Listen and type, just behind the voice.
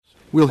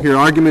We'll hear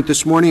argument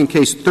this morning in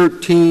Case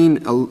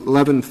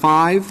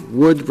 13-11-5,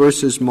 Wood v.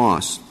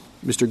 Moss.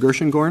 Mr.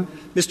 Gershengorn.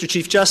 Mr.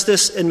 Chief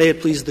Justice, and may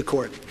it please the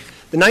Court.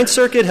 The Ninth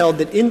Circuit held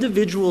that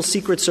individual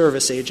Secret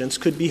Service agents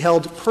could be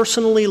held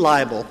personally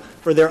liable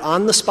for their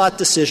on-the-spot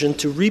decision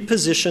to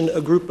reposition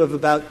a group of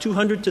about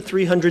 200 to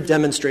 300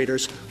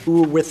 demonstrators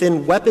who were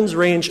within weapons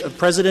range of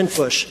President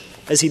Bush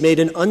as he made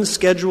an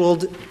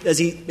unscheduled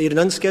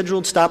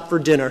stop for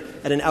dinner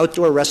at an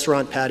outdoor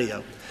restaurant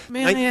patio.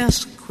 May I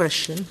ask a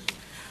question?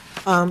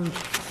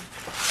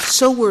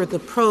 So were the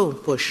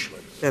pro-Bush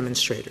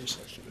demonstrators.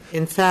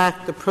 In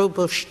fact, the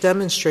pro-Bush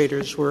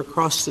demonstrators were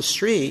across the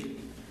street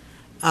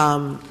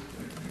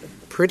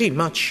pretty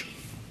much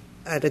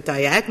at a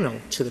diagonal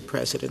to the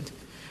president,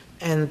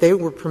 and they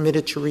were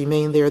permitted to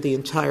remain there the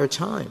entire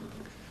time.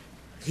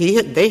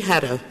 They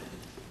had a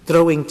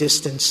throwing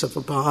distance of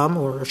a bomb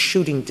or a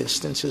shooting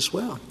distance as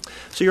well.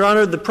 So, Your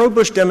Honor, the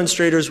pro-Bush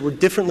demonstrators were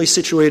differently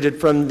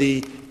situated from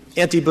the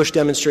anti-Bush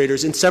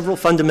demonstrators in several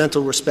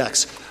fundamental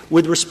respects.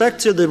 With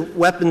respect to the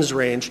weapons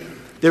range,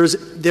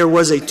 there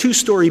was a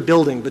two-story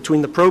building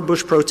between the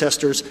pro-Bush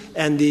protesters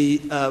and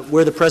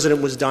where the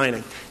president was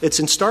dining. It's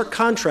in stark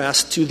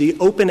contrast to the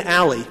open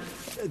alley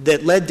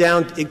that led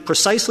down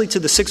precisely to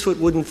the 6-foot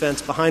wooden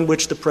fence behind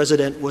which the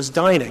president was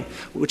dining,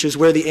 which is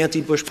where the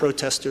anti-Bush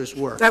protesters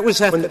were. That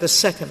was after the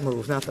second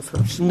move, not the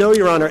first. No,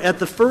 Your Honor. At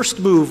the first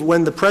move,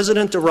 when the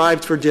president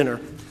arrived for dinner,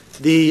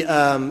 the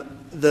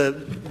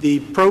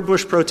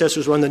pro-Bush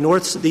protesters were on the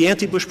north. The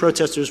anti-Bush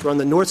protesters were on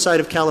the north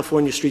side of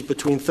California Street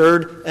between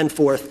 3rd and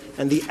 4th,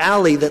 and the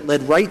alley that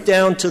led right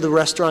down to the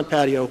restaurant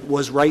patio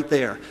was right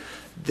there.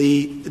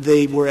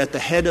 They were at the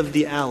head of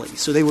the alley,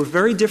 so they were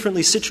very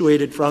differently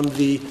situated from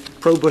the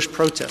pro-Bush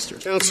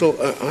protesters. Counsel,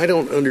 I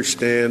don't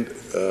understand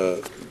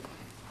the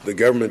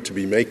government to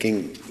be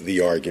making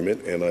the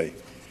argument, and I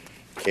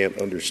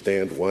can't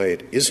understand why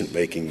it isn't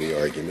making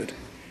the argument,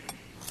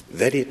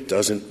 that it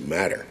doesn't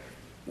matter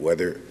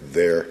whether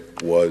there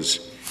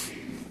was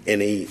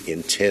any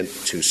intent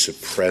to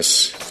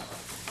suppress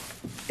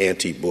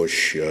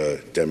anti-Bush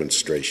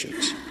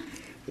demonstrations,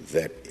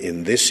 that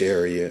in this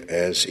area,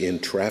 as in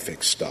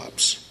traffic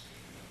stops,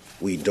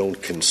 we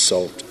don't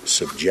consult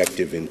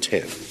subjective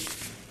intent.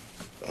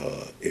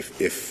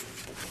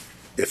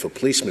 If a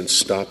policeman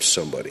stops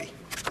somebody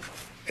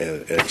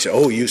and say,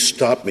 "Oh, you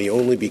stopped me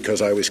only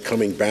because I was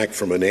coming back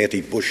from an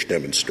anti-Bush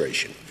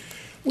demonstration,"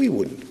 we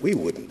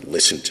wouldn't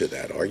listen to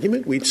that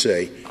argument. We'd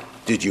say,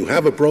 did you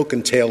have a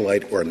broken tail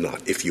light or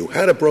not? If you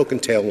had a broken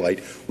tail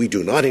light, we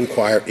do not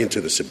inquire into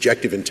the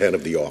subjective intent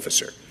of the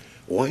officer.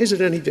 Why is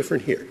it any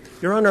different here?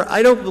 Your Honor,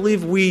 I don't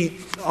believe we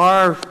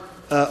are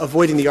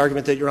avoiding the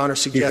argument that Your Honor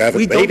suggests. You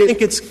haven't made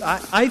it?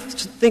 I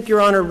think,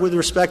 Your Honor, with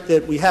respect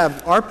that we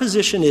have, our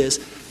position is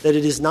that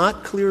it is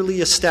not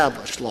clearly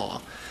established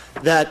law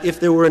that if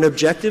there were an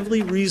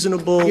objectively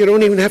reasonable... You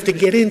don't even have to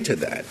get into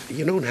that.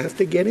 You don't have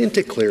to get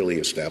into clearly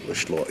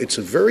established law. It's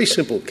a very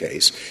simple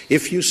case.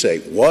 If you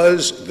say,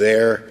 was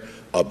there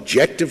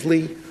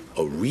objectively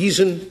a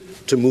reason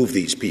to move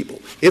these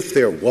people? If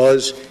there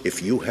was,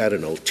 if you had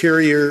an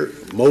ulterior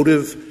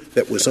motive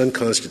that was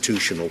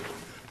unconstitutional,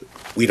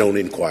 we don't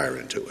inquire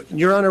into it.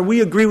 Your Honor,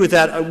 we agree with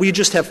that. We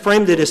just have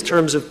framed it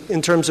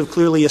in terms of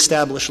clearly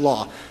established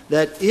law,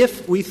 that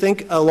if we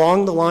think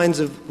along the lines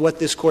of what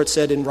this Court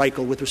said in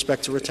Reichel with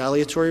respect to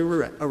retaliatory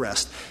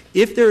arrest,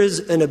 if there is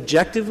an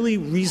objectively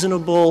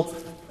reasonable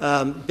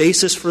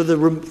basis for the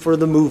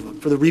move,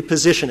 for the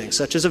repositioning,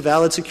 such as a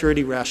valid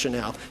security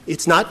rationale,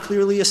 it's not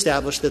clearly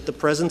established that the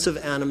presence of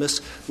animus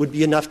would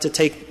be enough to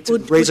raise a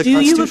constitutional... Do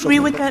you agree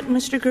with that,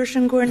 Mr.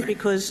 Gershengorn?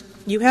 Because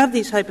you have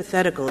these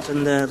hypotheticals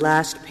in the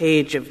last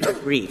page of the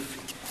brief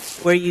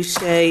where you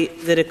say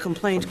that a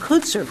complaint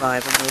could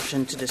survive a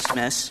motion to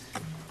dismiss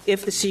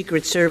if the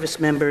Secret Service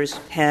members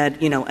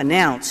had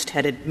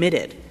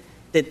admitted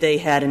that they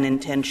had an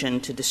intention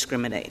to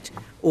discriminate,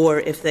 or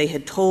if they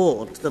had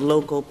told the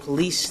local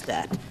police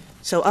that.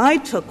 So I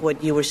took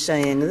what you were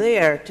saying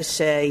there to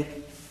say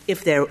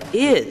if there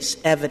is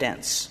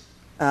evidence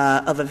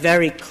of a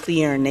very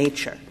clear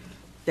nature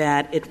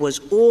that it was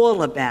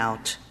all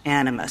about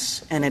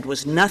animus and it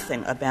was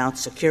nothing about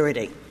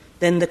security,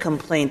 then the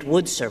complaint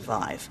would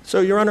survive.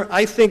 So, Your Honor,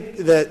 I think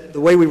that the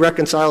way we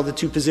reconcile the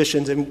two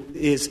positions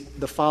is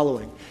the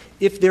following.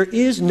 If there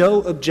is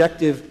no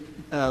objective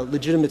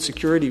legitimate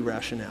security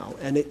rationale,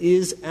 and it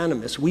is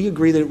animus, we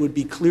agree that it would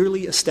be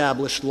clearly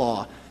established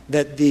law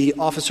that the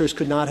agents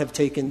could not have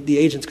taken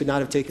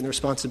the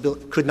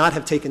responsibility, could not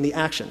have taken the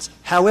actions.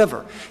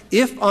 However,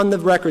 if on the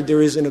record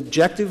there is an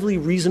objectively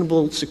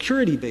reasonable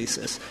security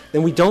basis,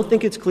 then we don't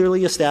think it's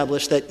clearly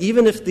established that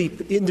even if the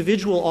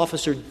individual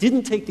officer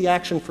didn't take the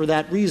action for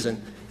that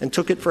reason and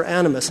took it for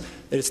animus,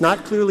 that it's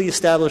not clearly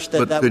established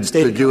that that would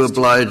state a Could you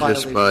oblige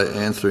violation. us by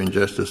answering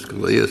Justice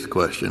Scalia's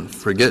question?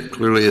 Forget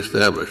clearly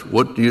established.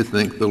 What do you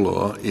think the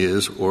law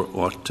is or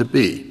ought to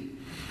be?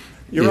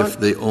 If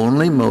the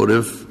only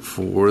motive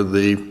for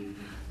the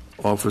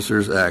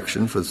officer's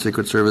action, for the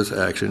Secret Service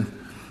action,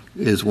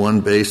 is one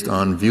based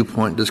on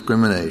viewpoint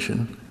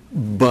discrimination,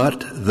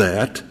 but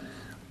that,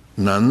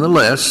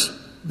 nonetheless,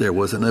 there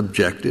was an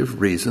objective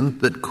reason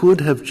that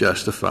could have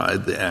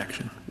justified the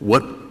action.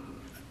 What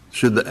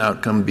should the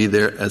outcome be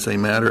there as a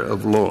matter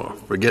of law?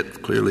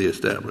 Forget clearly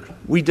established.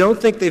 We don't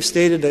think they've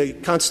stated a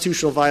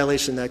constitutional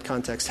violation in that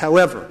context.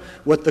 However,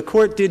 what the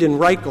Court did in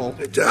Reichel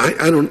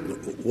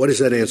 — what does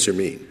that answer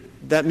mean?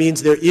 That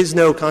means there is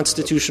no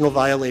constitutional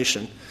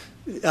violation.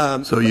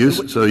 So you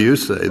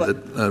say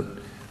that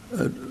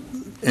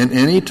in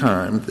any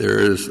time there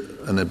is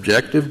an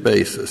objective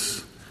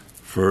basis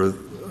for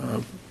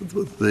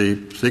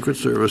the Secret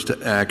Service to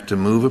act to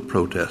move a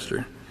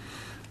protester,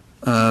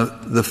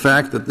 the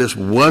fact that this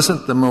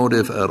wasn't the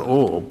motive at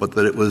all, but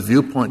that it was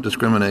viewpoint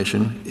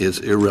discrimination, is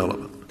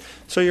irrelevant.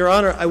 So, Your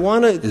Honor, I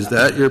want to — Is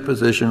that your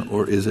position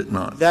or is it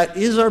not? That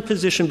is our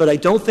position, but I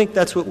don't think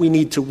that's what we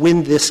need to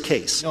win this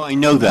case. No, I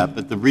know that,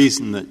 but the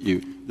reason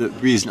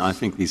I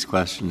think these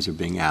questions are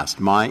being asked,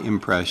 my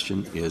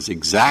impression is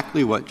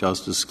exactly what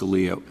Justice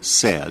Scalia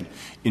said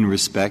in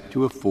respect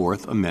to a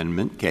Fourth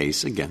Amendment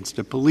case against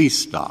a police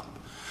stop.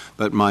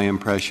 But my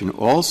impression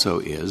also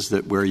is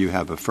that where you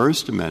have a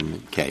First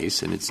Amendment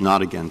case, and it's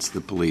not against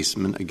the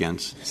policeman,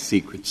 against the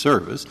Secret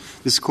Service,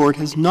 this Court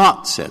has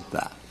not said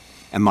that.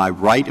 Am I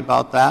right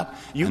about that?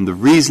 And the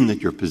reason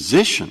that your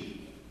position,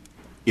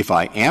 if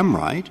I am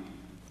right,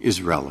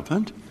 is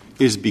relevant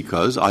is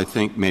because I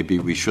think maybe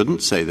we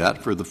shouldn't say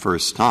that for the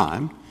first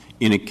time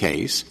in a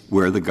case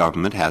where the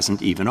government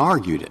hasn't even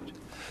argued it.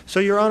 So,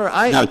 Your Honor,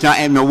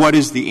 Now, what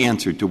is the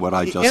answer to what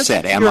I just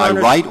said? Am I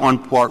right on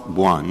Part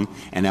 1,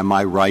 and am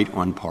I right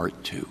on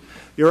Part 2?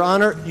 Your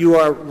Honor, you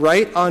are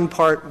right on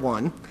Part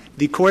 1.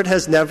 The Court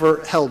has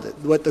never held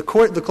it.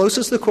 The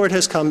closest the Court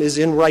has come is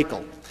in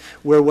Reichel,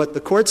 where what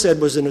the Court said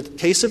was in a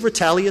case of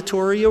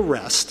retaliatory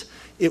arrest,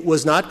 it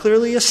was not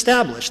clearly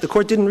established. The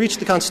Court didn't reach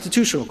the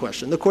constitutional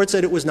question. The Court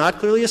said it was not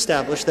clearly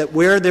established that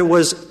where there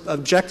was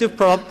objective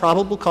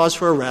probable cause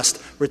for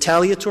arrest,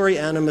 retaliatory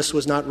animus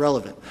was not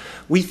relevant.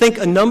 We think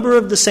a number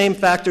of the same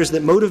factors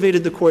that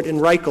motivated the Court in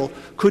Reichel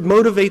could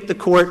motivate the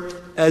Court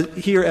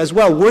here as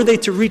well, were they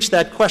to reach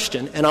that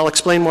question, and I'll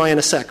explain why in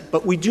a sec.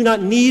 But we do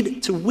not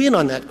need to win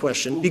on that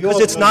question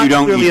because it's not clearly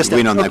established. You don't need to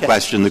win on that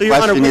question. The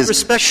question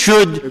is,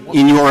 should,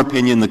 in your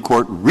opinion, the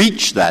Court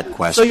reach that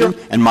question?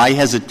 And my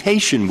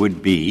hesitation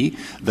would be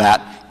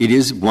that it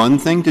is one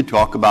thing to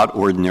talk about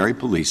ordinary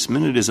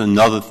policemen. It is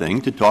another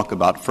thing to talk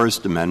about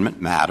First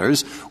Amendment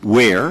matters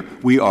where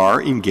we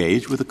are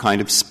engaged with a kind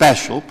of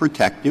special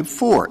protective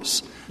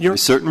force. There are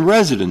certain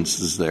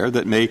residences there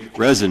that may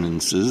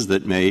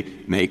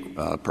make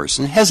a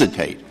person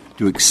hesitate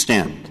to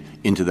extend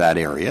into that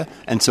area.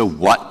 And so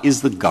what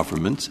is the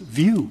government's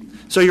view?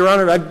 So, Your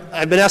Honor,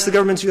 I've been asked the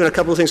government's view on a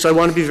couple of things, so I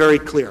want to be very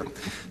clear.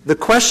 The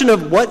question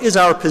of what is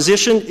our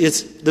position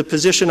is the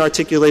position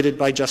articulated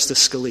by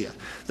Justice Scalia.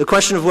 The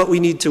question of what we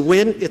need to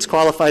win, it's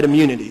qualified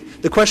immunity.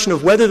 The question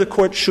of whether the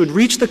Court should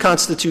reach the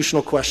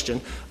constitutional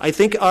question, I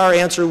think our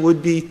answer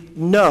would be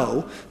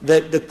no,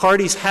 that the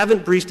parties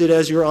haven't briefed it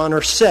as Your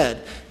Honor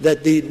said,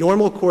 that the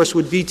normal course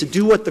would be to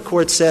do what the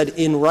Court said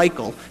in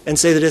Reichel and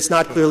say that it's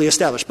not clearly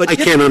established. But I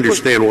can't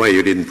understand why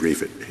you didn't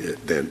brief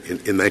it then.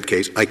 In that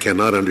case, I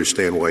cannot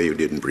understand why you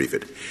didn't brief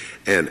it.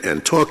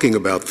 And talking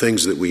about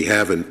things that we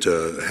haven't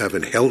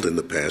held in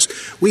the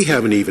past, we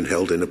haven't even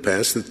held in the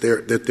past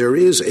that there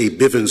is a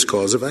Bivens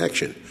cause of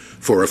action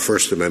for a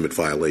First Amendment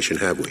violation,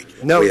 have we?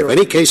 No. Do we have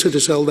any case that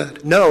has held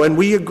that? No, and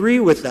we agree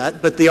with that,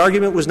 but the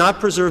argument was not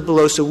preserved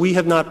below, so we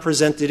have not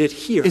presented it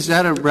here. Is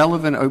that a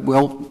relevant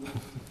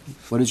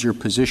what is your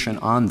position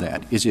on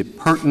that? Is it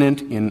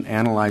pertinent in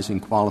analyzing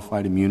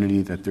qualified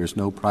immunity that there's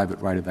no private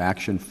right of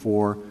action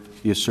for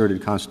the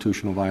asserted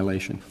constitutional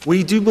violation?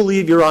 We do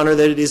believe, Your Honor,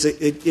 that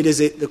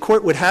the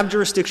Court would have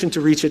jurisdiction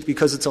to reach it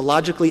because it's a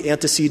logically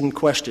antecedent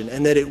question,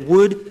 and that it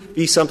would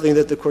be something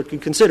that the Court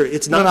could consider.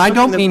 It's not. But I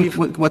don't mean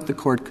what the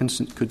Court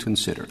could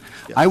consider.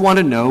 Yes. I want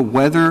to know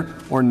whether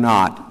or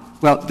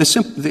not. Well,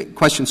 the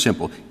question's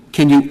simple.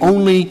 Can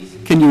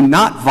you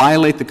not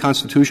violate the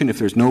Constitution if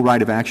there's no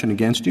right of action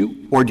against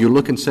you? Or do you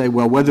look and say,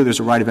 well, whether there's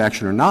a right of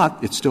action or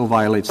not, it still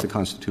violates the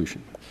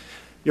Constitution?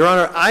 Your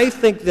Honor, I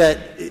think that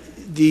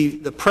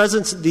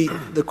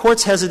the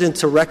Court's hesitant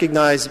to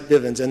recognize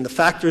Bivens and the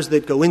factors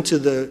that go into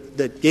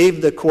that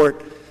gave the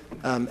Court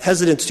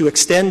hesitance to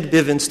extend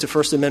Bivens to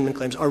First Amendment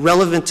claims are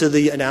relevant to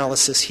the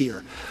analysis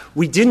here.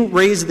 We didn't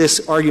raise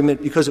this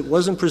argument because it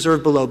wasn't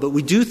preserved below, but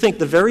we do think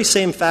the very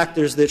same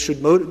factors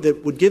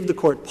that would give the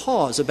Court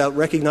pause about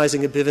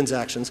recognizing a Bivens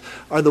actions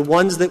are the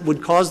ones that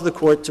would cause the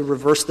Court to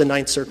reverse the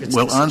Ninth Circuit's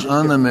decision. Well,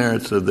 on the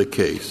merits of the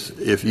case,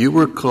 if you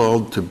were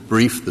called to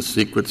brief the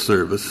Secret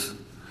Service,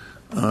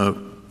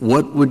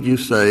 what would you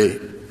say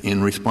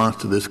in response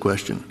to this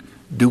question?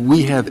 Do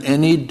we have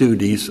any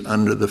duties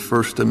under the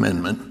First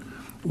Amendment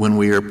when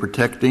we are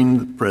protecting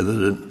the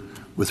President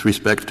with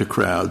respect to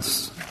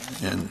crowds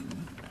and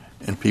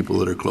people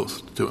that are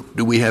close to him?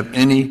 Do we have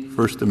any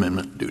First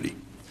Amendment duty?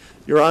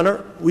 Your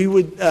Honor, we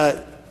would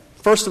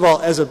first of all,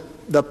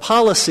 the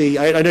policy,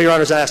 I know Your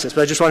Honor's asked this,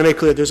 but I just want to make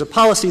clear, there's a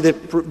policy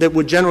that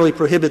would generally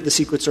prohibit the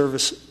Secret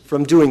Service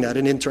from doing that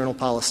in internal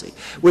policy.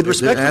 With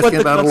respect They're to what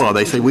asking about a law.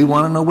 They say, we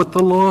want to know what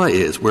the law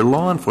is. We're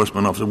law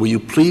enforcement officers. Will you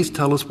please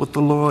tell us what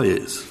the law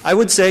is? I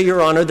would say,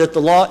 Your Honor, that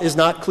the law is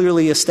not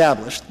clearly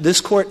established.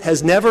 This Court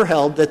has never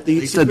held that the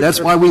 — He said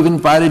that's why we've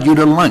invited you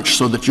to lunch,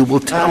 so that you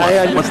will tell us. I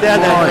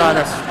understand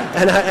that,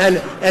 Your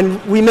Honor.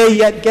 And we may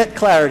yet get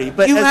clarity.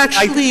 But you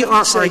actually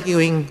are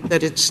arguing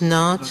that it's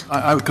not.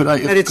 Could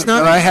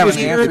I have an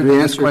answer to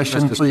this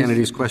question, please?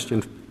 Kennedy's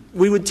question.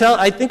 We would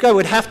I think I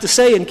would have to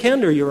say in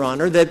candor, Your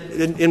Honor, that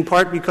in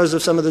part because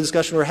of some of the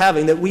discussion we're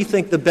having, that we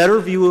think the better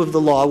view of the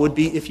law would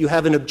be if you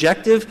have an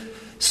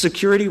objective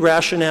security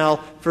rationale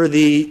for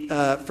the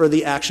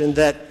action,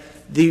 that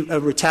the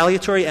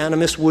retaliatory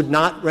animus would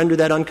not render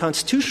that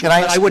unconstitutional.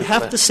 I would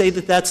have to say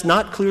that that's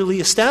not clearly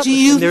established. Do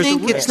you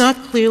think it's not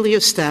clearly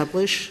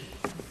established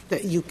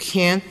that you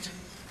can't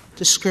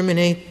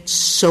discriminate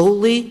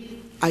solely?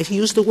 I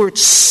use the word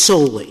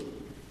solely.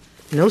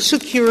 No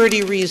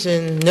security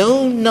reason,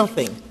 no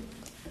nothing.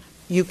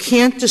 You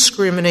can't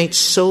discriminate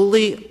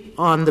solely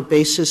on the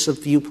basis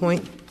of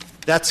viewpoint?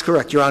 That's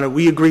correct, Your Honor.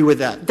 We agree with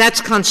that.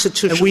 That's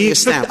constitutionally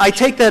established. I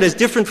take that as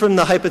different from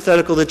the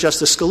hypothetical that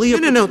Justice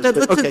Scalia — No.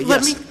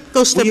 Let me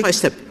go step by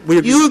step.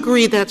 You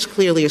agree that's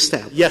clearly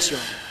established? Yes, Your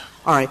Honor.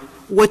 All right.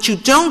 What you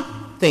don't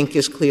think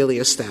is clearly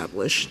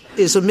established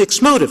is a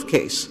mixed motive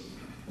case.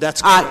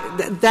 That's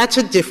correct. That's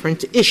a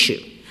different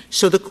issue.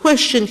 So the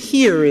question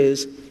here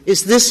is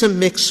this a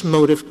mixed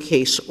motive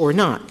case or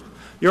not?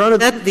 Your Honor,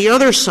 the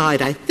other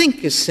side, I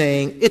think, is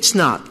saying it's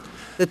not,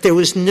 that there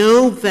was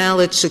no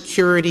valid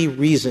security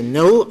reason,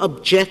 no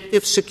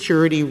objective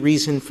security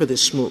reason for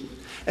this move.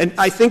 And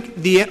I think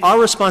our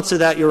response to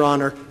that, Your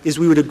Honor, is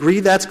we would agree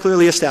that's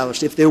clearly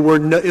established. If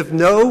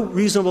no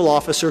reasonable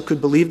officer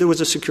could believe there was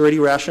a security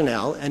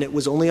rationale and it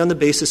was only on the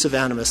basis of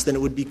animus, then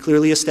it would be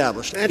clearly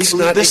established. That's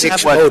not a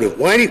mixed motive.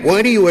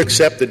 Why do you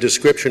accept the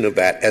description of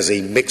that as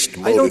a mixed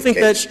motive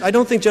case? I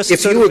don't think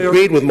Justice If you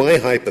agreed with my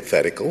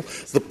hypothetical,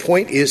 the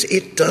point is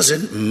it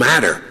doesn't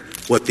matter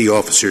what the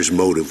officer's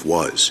motive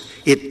was.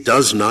 It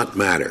does not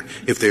matter.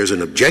 If there's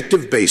an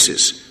objective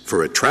basis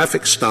for a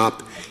traffic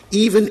stop,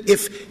 even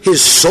if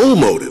his sole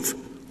motive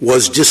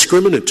was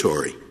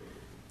discriminatory,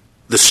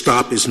 the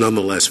stop is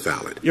nonetheless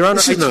valid. Your Honor,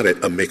 this is not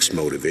a mixed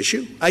motive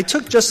issue. I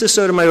took Justice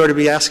Sotomayor to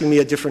be asking me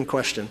a different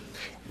question.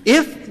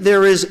 If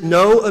there is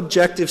no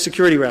objective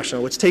security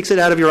rationale, which takes it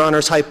out of Your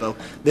Honor's hypo,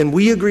 then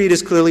we agree it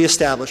is clearly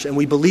established, and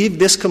we believe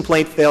this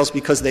complaint fails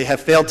because they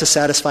have failed to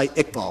satisfy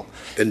Iqbal.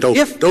 Then don't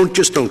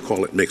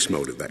call it mixed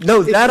motive. I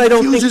don't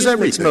think it's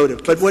mixed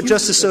motive. But what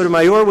Justice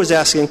Sotomayor was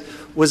asking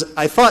was,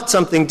 I thought,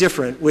 something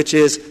different, which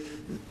is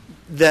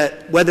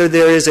that whether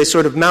there is a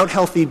sort of Mount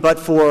Healthy but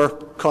for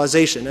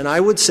causation. And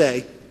I would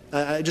say,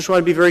 I just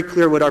want to be very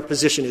clear what our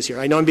position is here.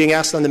 I know I'm being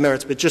asked on the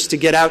merits, but just to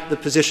get out the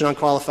position on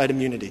qualified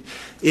immunity.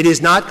 It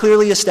is not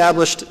clearly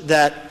established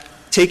that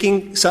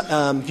taking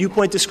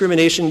viewpoint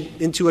discrimination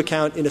into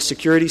account in a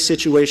security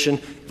situation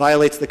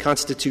violates the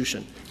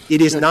Constitution. It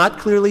is not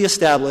clearly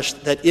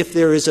established that if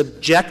there is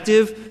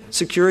objective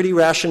security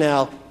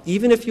rationale,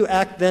 even if you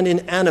act then in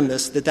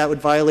animus, that would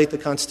violate the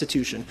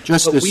Constitution.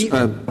 Justice, but we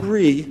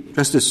agree.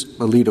 Justice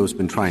Alito's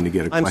been trying to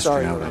get a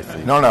question out, I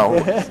think. No.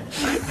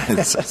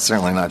 It's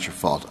certainly not your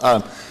fault.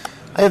 I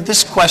have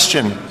this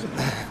question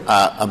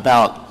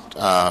about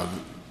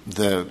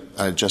the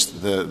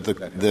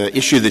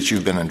issue that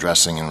you've been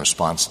addressing in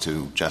response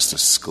to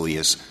Justice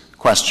Scalia's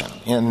question.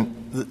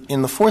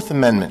 In the Fourth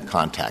Amendment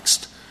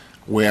context,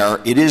 where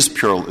it is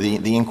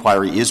the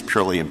inquiry is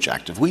purely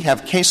objective, we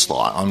have case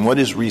law on what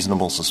is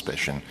reasonable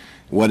suspicion,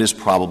 what is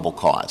probable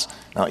cause.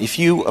 Now, if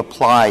you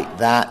apply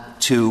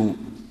that to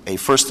a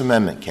First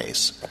Amendment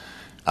case,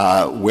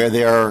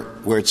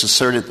 where it's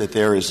asserted that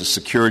there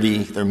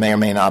may or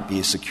may not be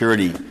a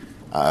security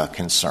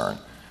concern,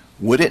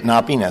 would it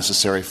not be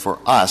necessary for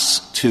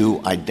us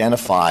to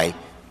identify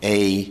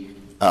a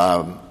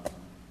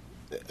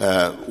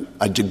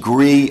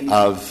degree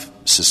of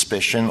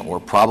suspicion or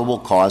probable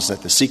cause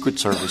that the Secret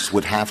Service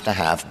would have to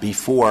have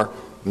before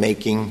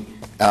moving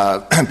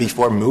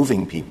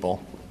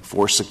people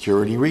for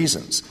security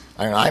reasons?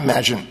 I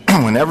imagine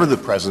whenever the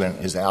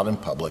president is out in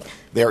public,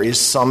 there is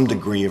some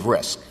degree of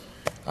risk.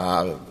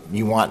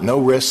 You want no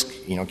risk,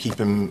 keep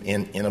him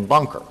in a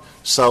bunker.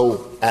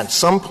 So at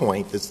some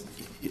point, do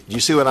you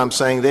see what I'm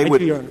saying?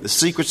 The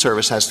Secret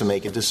Service has to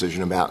make a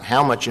decision about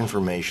how much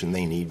information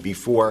they need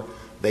before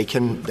they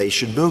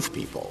should move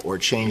people or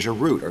change a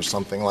route or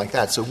something like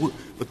that. So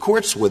the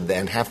courts would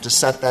then have to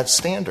set that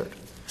standard.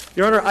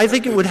 Your Honor, I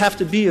think it would have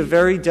to be a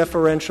very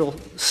deferential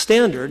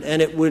standard,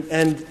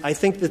 and I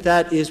think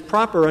that is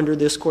proper under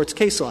this Court's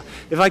case law.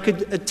 If I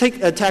could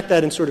attack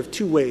that in sort of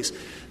two ways.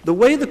 The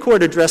way the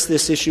Court addressed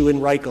this issue in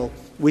Reichel,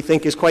 we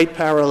think, is quite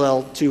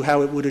parallel to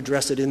how it would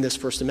address it in this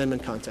First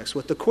Amendment context.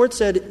 What the Court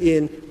said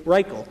in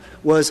Reichel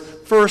was,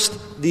 first,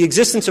 the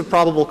existence of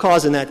probable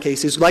cause in that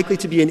case is likely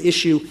to be an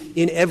issue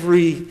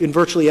in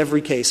virtually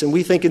every case. And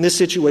we think in this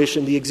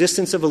situation, the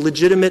existence of a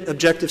legitimate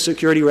objective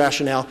security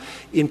rationale,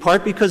 in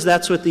part because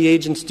that's what the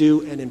agents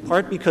do, and in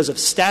part because of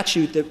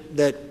statute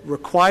that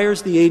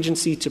requires the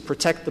agency to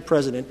protect the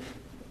president,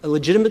 A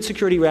legitimate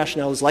security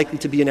rationale is likely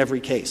to be in every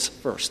case,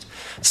 first.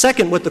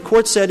 Second, what the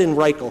Court said in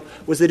Reichel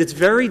was that it's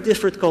very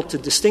difficult to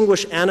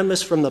distinguish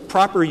animus from the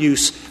proper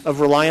use of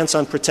reliance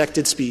on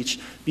protected speech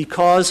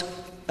because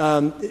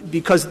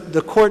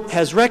the Court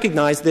has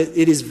recognized that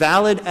it is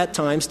valid at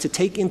times to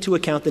take into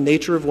account the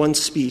nature of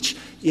one's speech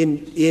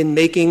in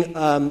making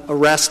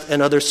arrest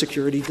and other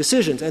security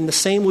decisions. And the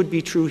same would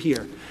be true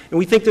here. And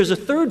we think there's a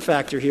third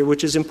factor here,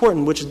 which is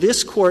important, which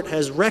this Court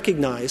has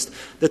recognized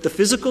that the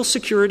physical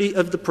security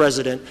of the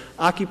President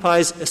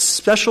occupies a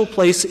special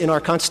place in our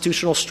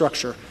constitutional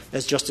structure,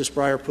 as Justice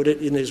Breyer put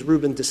it in his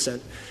Rubin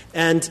dissent,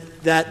 and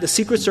that the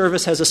Secret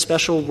Service has a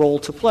special role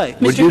to play.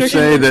 Would you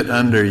say that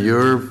under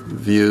your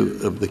view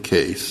of the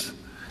case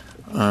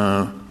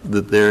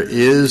that there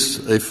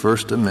is a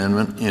First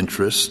Amendment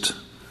interest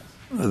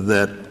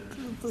that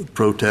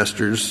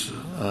protesters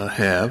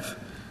have,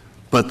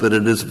 but that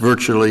it is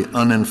virtually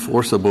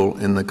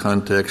unenforceable in the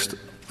context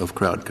of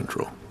crowd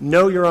control?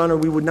 No, Your Honor,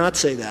 we would not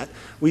say that.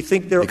 We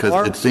think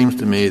because it seems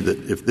to me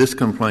that if this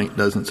complaint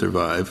doesn't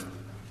survive,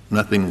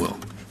 nothing will.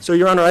 So,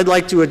 Your Honor, I'd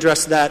like to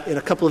address that in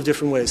a couple of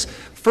different ways.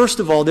 First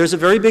of all, there's a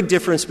very big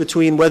difference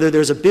between whether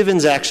there's a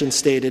Bivens action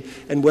stated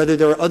and whether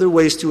there are other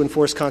ways to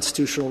enforce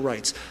constitutional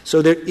rights. So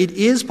it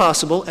is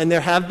possible, and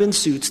there have been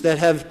suits that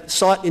have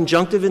sought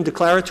injunctive and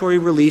declaratory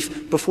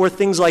relief before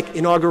things like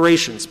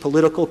inaugurations,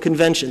 political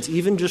conventions,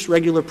 even just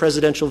regular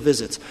presidential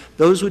visits.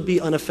 Those would be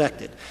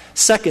unaffected.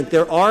 Second,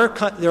 there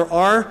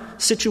are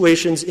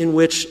situations in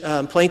which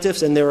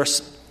plaintiffs, and there are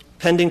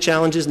pending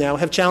challenges now,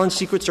 have challenged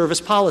Secret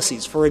Service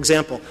policies. For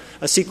example,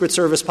 a Secret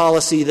Service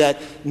policy that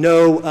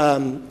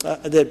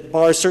that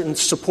bars certain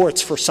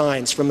supports for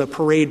signs from a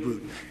parade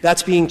route.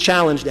 That's being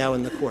challenged now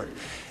in the Court.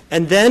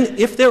 And then,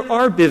 if there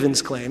are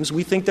Bivens claims,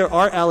 we think there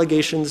are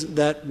allegations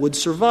that would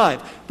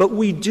survive. But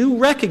we do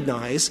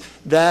recognize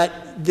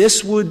that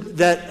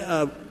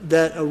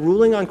that a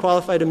ruling on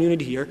qualified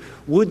immunity here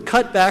would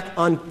cut back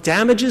on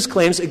damages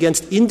claims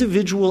against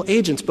individual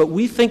agents. But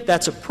we think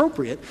that's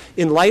appropriate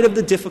in light of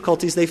the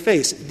difficulties they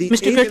face.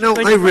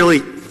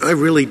 I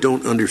really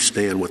don't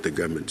understand what the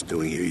government's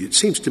doing here. It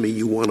seems to me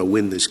you want to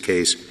win this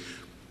case,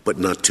 but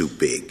not too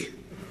big.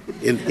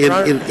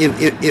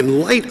 In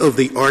light of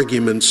the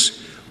arguments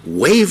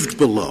waived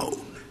below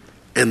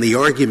and the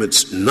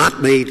arguments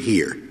not made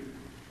here,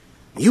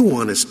 you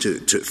want us to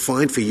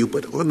find for you,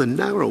 but on the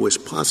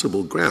narrowest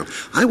possible ground.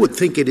 I would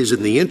think it is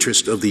in the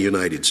interest of the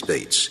United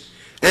States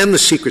and the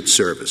Secret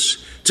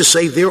Service to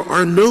say there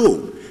are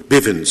no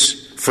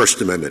Bivens First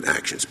Amendment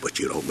actions. But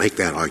you don't make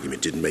that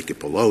argument. Didn't make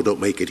it below, don't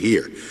make it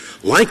here.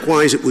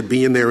 Likewise, it would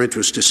be in their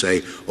interest to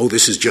say, oh,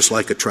 this is just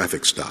like a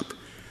traffic stop.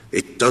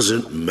 It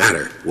doesn't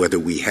matter whether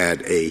we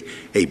had a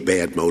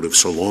bad motive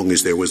so long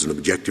as there was an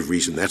objective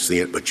reason. That's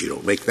the end. But you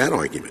don't make that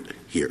argument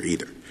here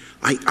either.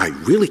 I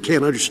really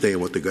can't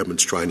understand what the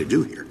government's trying to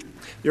do here.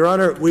 Your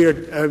Honor, we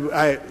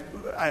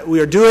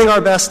are doing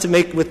our best to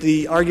make with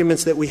the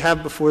arguments that we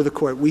have before the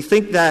Court. We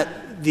think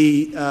that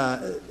the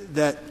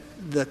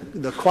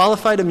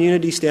qualified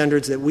immunity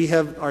standards that we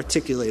have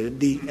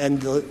articulated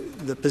and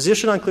the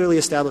position on clearly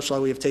established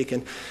law we have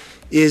taken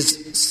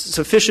is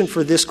sufficient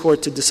for this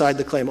Court to decide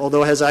the claim.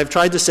 Although, as I've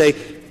tried to say,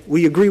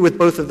 we agree with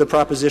both of the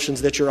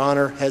propositions that Your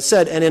Honor has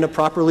said, and in a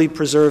properly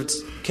preserved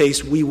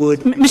case, we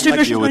would. Mr.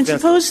 Gershengorn,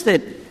 suppose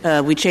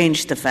that we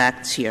change the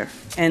facts here,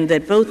 and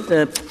that both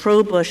the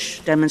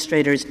pro-Bush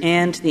demonstrators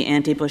and the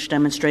anti-Bush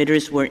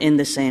demonstrators were in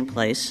the same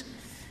place,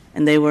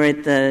 and they were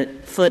at the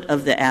foot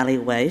of the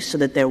alleyway, so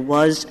that there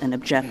was an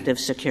objective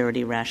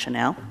security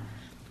rationale,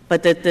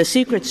 but that the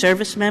Secret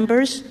Service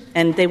members,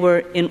 and they were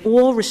in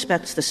all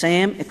respects the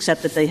same,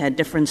 except that they had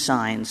different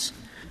signs.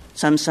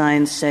 Some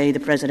signs say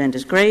the President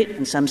is great,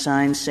 and some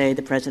signs say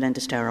the President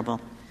is terrible.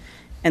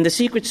 And the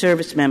Secret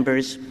Service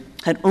members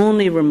had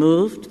only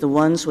removed the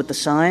ones with the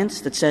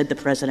signs that said the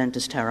President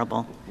is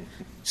terrible.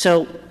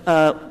 So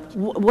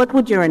what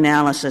would your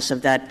analysis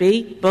of that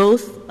be,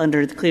 both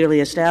under the clearly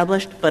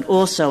established, but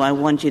also I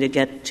want you to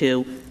get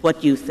to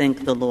what you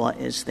think the law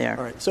is there.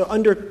 All right. So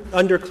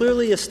under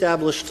clearly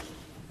established,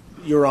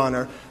 Your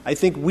Honor, I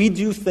think we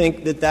do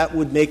think that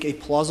would make a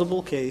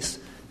plausible case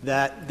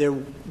that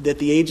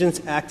the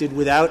agents acted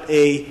without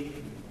a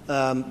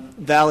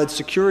valid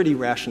security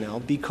rationale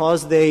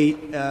because they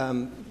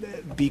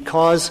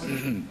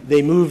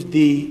moved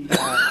the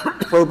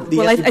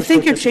well, I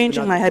think you're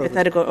changing my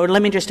hypothetical, or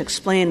let me just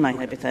explain my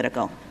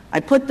hypothetical. I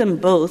put them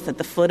both at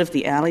the foot of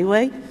the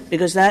alleyway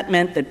because that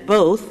meant that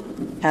both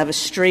have a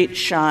straight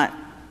shot,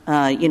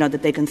 that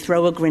they can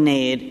throw a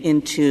grenade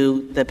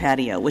into the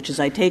patio, which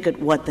is, I take it,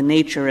 what the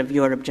nature of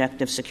your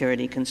objective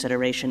security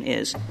consideration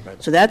is.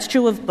 Right. So that's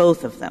true of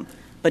both of them.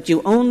 But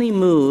you only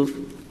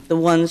move the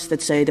ones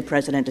that say the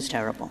President is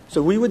terrible.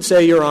 So we would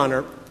say, Your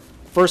Honor,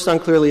 first on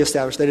clearly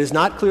established, that it is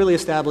not clearly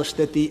established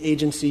that the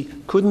agency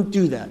couldn't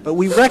do that. But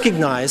we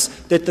recognize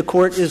that the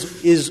Court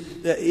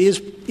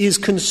is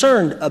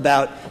concerned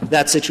about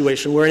that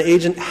situation where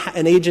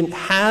an agent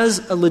has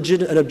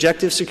an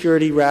objective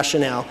security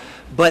rationale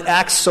but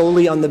acts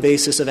solely on the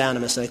basis of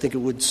animus. And I think it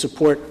would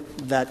support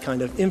that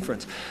kind of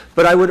inference.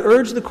 But I would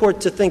urge the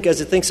Court to think,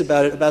 as it thinks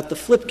about it, about the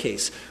flip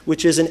case,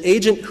 which is an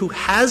agent who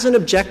has an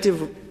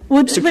objective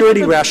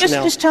security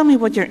rationale. Just tell me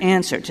what your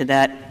answer to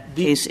that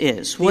case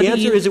is. The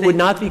answer is it would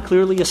not be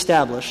clearly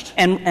established.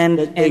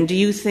 And do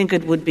you think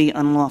it would be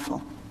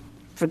unlawful?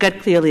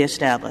 Forget clearly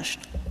established.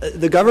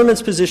 The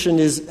government's position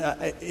is,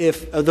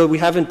 although we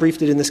haven't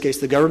briefed it in this case,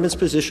 the government's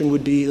position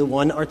would be the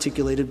one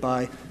articulated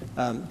by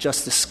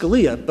Justice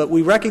Scalia. But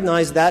we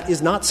recognize that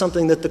is not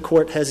something that the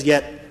Court has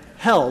yet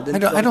held.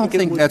 I don't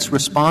think that's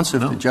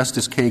responsive to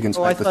Justice Kagan's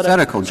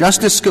hypothetical.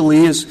 Justice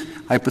Scalia's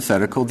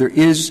hypothetical, there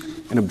is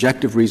an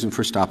objective reason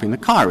for stopping the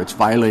car. It's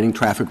violating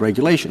traffic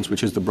regulations,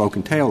 which is the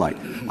broken taillight.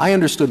 I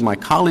understood my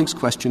colleague's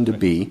question to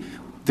be,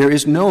 there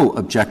is no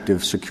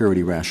objective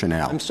security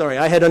rationale. I'm sorry.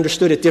 I had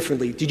understood it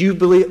differently. Did you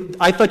believe —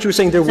 I thought you were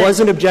saying there was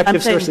an objective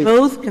I'm saying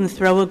both can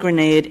throw a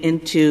grenade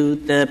into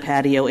the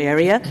patio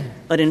area,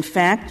 but in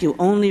fact you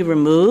only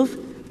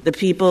remove the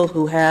people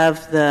who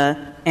have the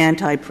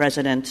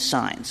anti-president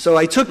signs. So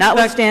I took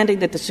notwithstanding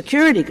that the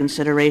security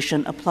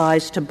consideration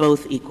applies to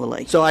both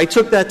equally. So I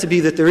took that to be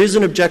that there is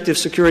an objective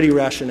security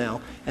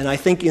rationale, and I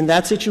think in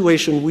that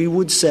situation we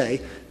would say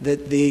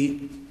that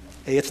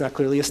it's not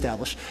clearly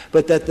established,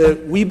 but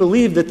that we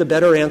believe that the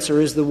better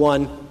answer is the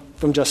one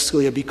from Justice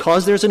Scalia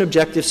because there's an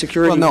objective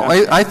security rationale.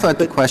 Well, no, I thought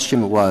the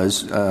question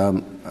was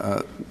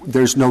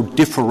there's no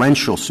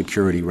differential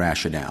security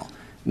rationale.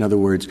 In other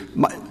words,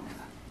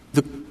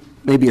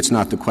 maybe it's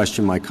not the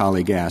question my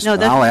colleague asked. No,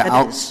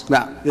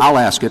 I'll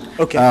ask it.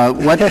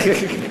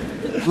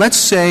 Okay. Let's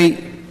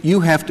say you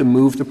have to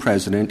move the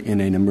president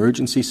in an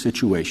emergency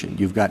situation.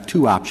 You've got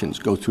two options: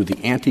 go through the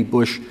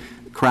anti-Bush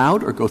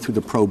crowd or go through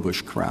the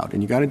pro-Bush crowd,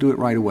 and you got to do it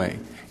right away.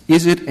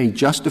 Is it a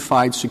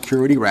justified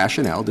security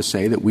rationale to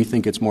say that we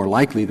think it's more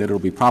likely that it'll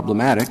be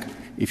problematic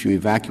if you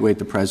evacuate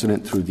the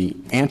president through the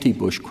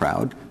anti-Bush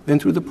crowd than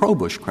through the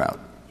pro-Bush crowd?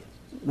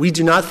 We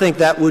do not think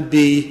that would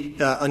be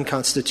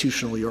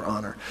unconstitutional, Your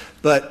Honor.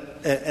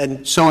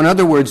 So, in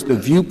other words, the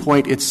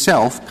viewpoint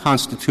itself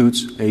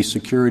constitutes a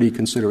security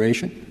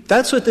consideration?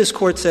 That's what this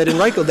Court said in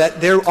Reichel, that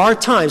there are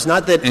times,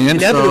 not that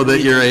and so that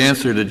your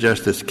answer to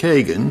Justice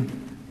Kagan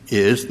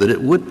is that it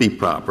would be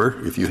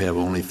proper, if you have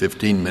only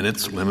 15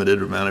 minutes,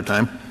 limited amount of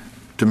time,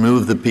 to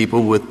move the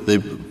people with the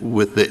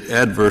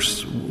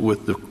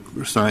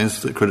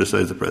signs that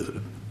criticize the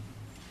president.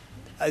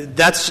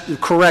 That's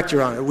correct,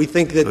 Your Honor. We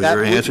think that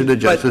your answer to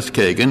Justice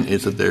Kagan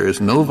is that there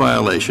is no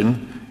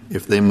violation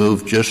if they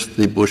move just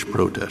the Bush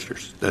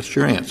protesters. That's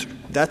your answer.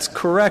 That's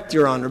correct,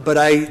 Your Honor. But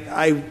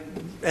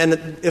and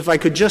if I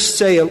could just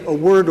say a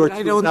word or two.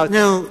 I don't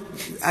know.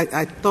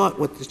 I thought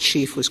what the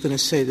Chief was going to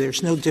say,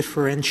 there's no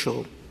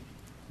differential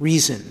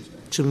reason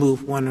to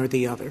move one or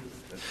the other.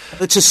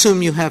 Let's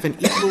assume you have an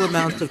equal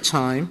amount of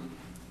time.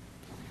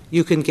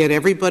 You can get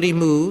everybody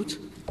moved,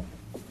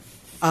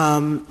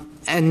 and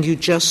you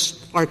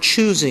just are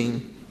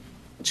choosing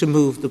to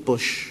move the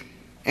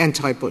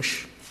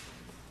anti-Bush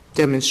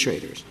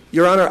demonstrators.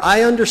 Your Honor,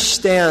 I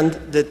understand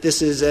that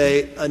this is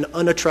an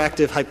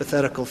unattractive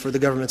hypothetical for the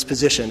government's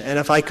position. And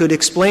if I could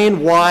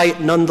explain why,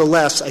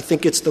 nonetheless, I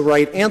think it's the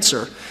right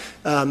answer,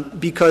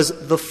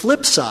 because the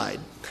flip side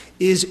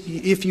is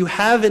if you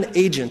have an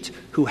agent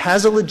who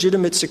has a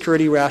legitimate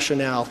security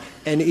rationale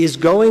and is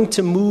going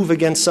to move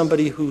against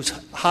somebody who's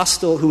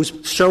hostile, who's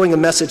showing a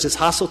message that's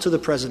hostile to the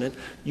president,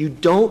 you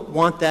don't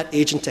want that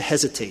agent to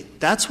hesitate.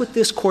 That's what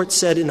this Court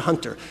said in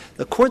Hunter.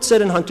 The Court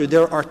said in Hunter,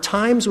 there are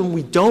times when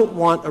we don't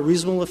want a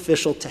reasonable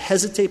official to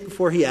hesitate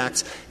before he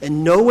acts,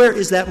 and nowhere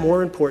is that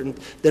more important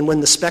than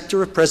when the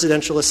specter of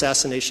presidential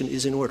assassination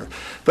is in order.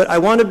 But I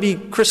want to be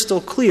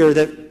crystal clear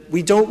that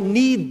we don't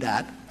need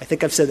that. I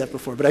think I've said that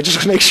before, but I just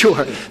want to make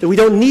sure that we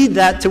don't need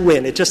that to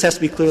win. It just has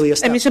to be clearly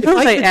established.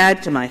 Suppose I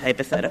add to my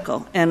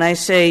hypothetical, and I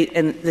say,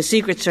 and the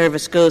Secret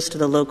Service goes to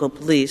the local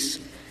police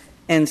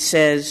and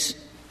says,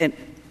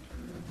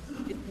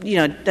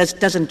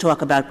 doesn't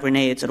talk about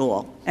grenades at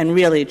all, and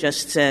really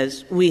just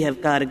says, we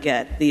have got to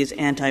get these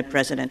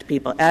anti-president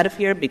people out of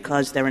here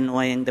because they're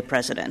annoying the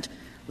president.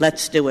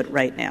 Let's do it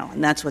right now.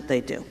 And that's what they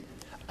do.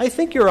 I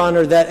think, Your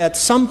Honor, that at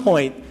some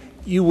point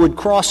you would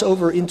cross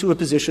over into a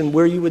position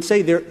where you would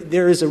say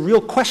there is a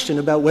real question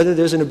about whether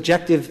there's an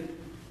objective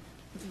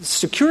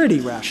security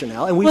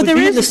rationale, and we would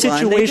be in the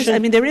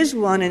situation. There is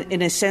one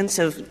in a sense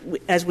of,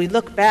 as we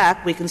look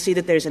back, we can see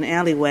that there's an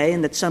alleyway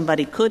and that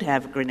somebody could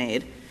have a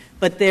grenade,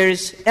 but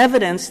there's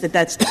evidence that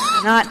that's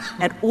not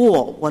at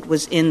all what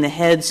was in the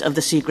heads of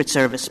the Secret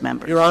Service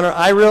members. Your Honor,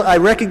 I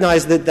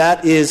recognize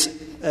that is,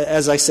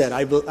 as I said,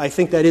 I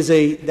think that is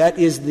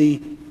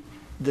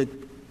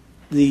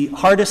the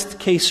hardest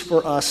case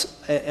for us,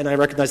 and I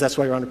recognize that's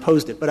why Your Honor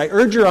posed it. But I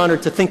urge Your Honor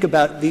to think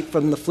about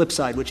from the flip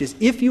side, which is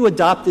if you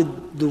adopted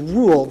the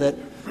rule that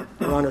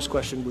Your Honor's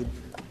question would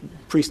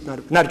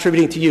not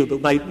attributing to you,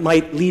 but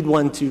might lead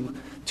one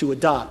to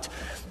adopt,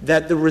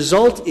 that the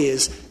result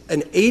is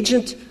an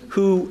agent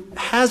who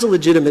has a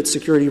legitimate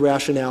security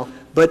rationale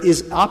but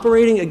is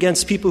operating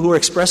against people who are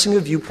expressing a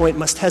viewpoint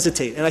must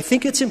hesitate. And I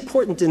think it's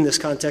important in this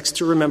context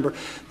to remember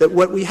that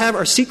what we have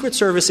are Secret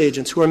Service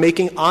agents who are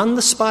making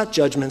on-the-spot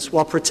judgments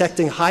while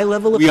protecting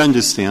high-level... We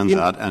understand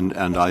that,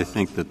 and I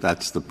think that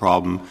that's the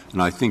problem,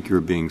 and I think you're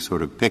being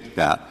sort of picked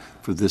at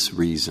for this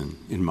reason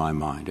in my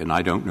mind, and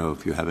I don't know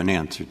if you have an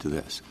answer to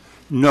this.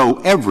 No,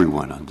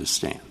 everyone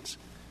understands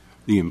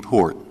the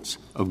importance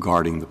of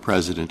guarding the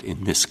president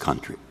in this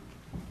country.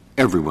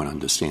 Everyone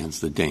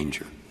understands the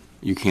danger.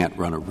 You can't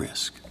run a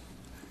risk.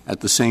 At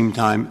the same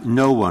time,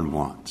 no one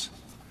wants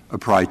a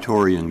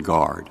Praetorian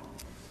guard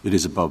that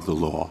is above the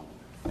law,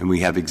 and we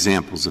have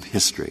examples of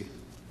history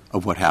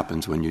of what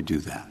happens when you do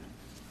that.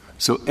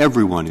 So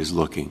everyone is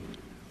looking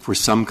for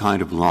some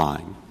kind of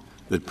line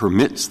that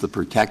permits the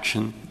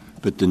protection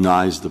but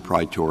denies the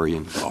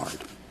Praetorian guard.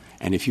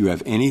 And if you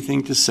have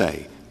anything to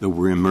say, though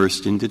we're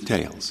immersed in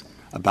details,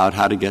 about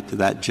how to get to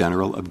that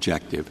general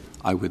objective,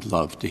 I would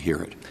love to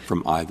hear it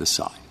from either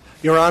side.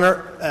 Your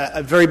Honor,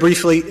 very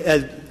briefly,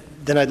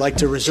 then I'd like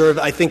to reserve.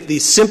 I think the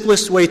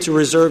simplest way to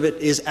reserve it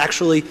is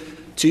actually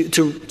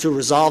to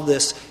resolve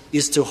this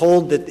is to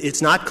hold that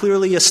it's not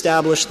clearly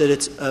established that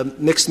it's a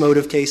mixed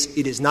motive case.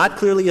 It is not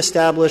clearly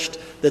established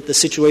that the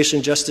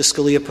situation Justice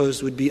Scalia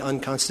posed would be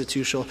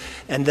unconstitutional,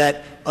 and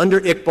that under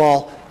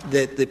Iqbal,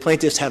 that the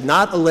plaintiffs have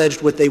not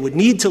alleged what they would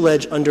need to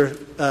allege under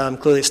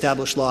clearly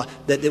established law,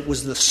 that it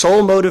was the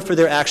sole motive for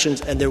their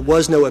actions and there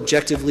was no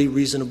objectively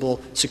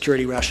reasonable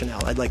security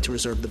rationale. I'd like to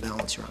reserve the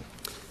balance, Your Honor.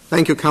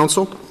 Thank you,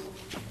 counsel.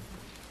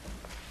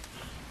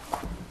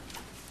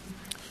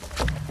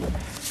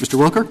 Mr.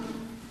 Wilker?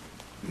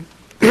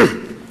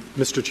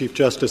 Mr. Chief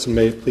Justice, and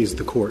may it please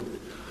the Court.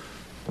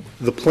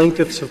 The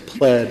plaintiffs have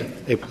pled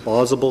a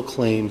plausible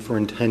claim for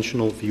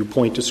intentional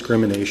viewpoint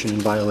discrimination in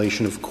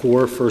violation of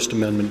core First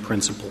Amendment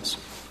principles.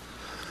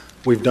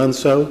 We've done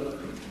so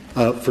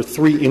for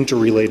three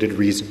interrelated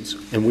reasons,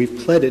 and we've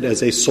pled it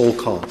as a sole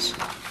cause.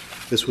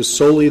 This was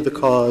solely the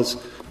cause,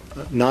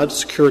 not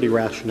security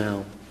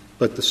rationale,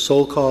 but the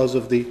sole cause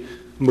of the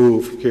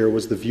move here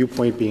was the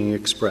viewpoint being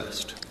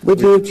expressed. Would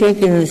you have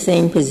taken the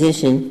same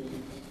position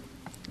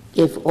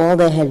if all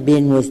there had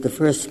been was the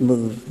first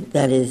move,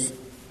 that is,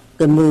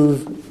 the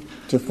move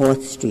to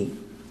 4th Street?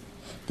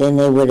 Then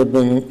there would have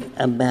been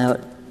about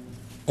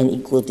an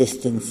equal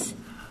distance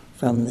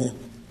from the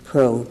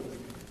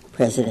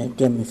pro-president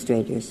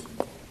demonstrators.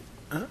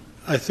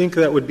 I think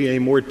that would be a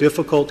more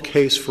difficult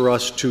case for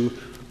us to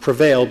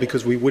prevail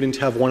because we wouldn't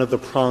have one of the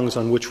prongs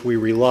on which we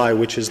rely,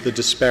 which is the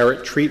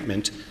disparate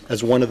treatment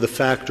as one of the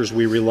factors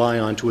we rely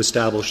on to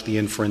establish the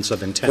inference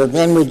of intent. So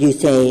then would you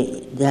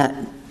say that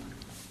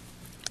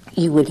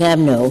you would have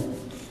no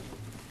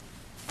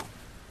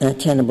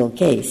tenable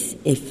case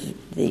if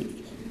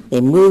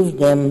they moved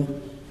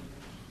them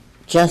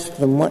just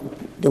the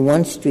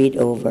one street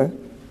over,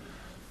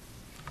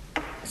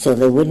 so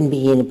they wouldn't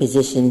be in a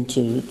position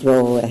to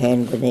throw a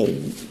hand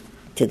grenade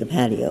to the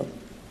patio?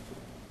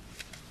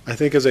 I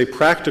think as a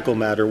practical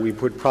matter, we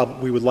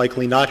would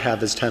likely not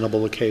have as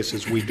tenable a case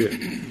as we did.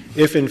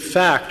 If, in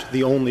fact,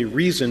 the only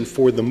reason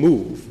for the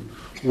move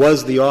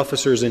was the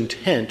officer's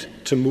intent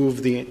to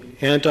move the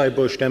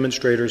anti-Bush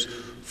demonstrators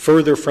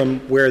further from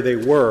where they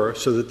were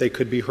so that they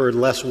could be heard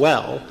less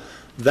well,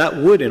 that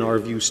would, in our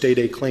view, state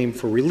a claim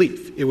for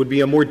relief. It would be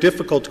a more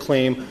difficult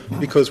claim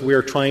because we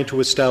are trying to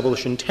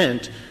establish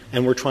intent,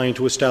 and we're trying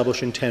to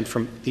establish intent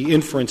from the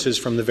inferences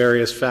from the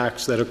various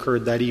facts that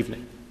occurred that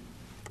evening.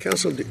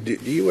 Counsel, do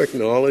you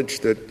acknowledge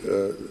that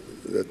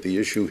that the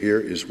issue here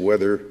is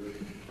whether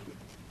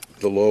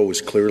the law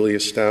was clearly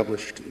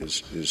established? Do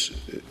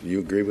you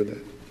agree with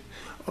that?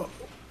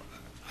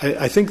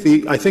 I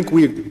think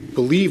we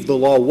believe the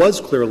law was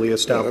clearly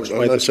established.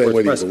 I'm not saying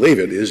whether you believe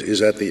it. Is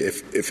that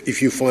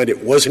if you find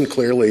it wasn't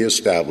clearly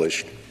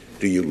established,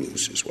 do you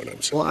lose? Is what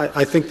I'm saying. Well,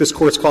 I think this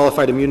Court's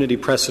qualified immunity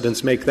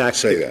precedents make that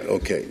say clear. That.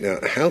 Okay. Now,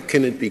 how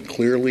can it be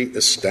clearly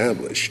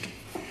established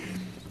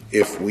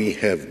if we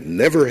have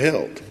never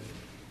held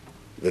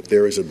that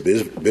there is a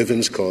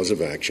Bivens cause of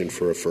action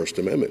for a First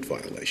Amendment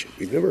violation?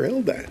 We've never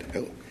held that.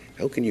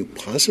 How can you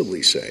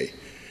possibly say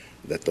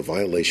that the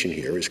violation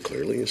here is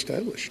clearly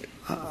established?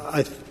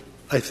 I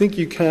think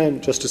you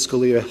can, Justice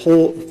Scalia,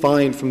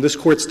 find from this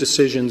Court's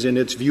decisions in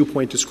its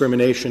viewpoint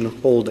discrimination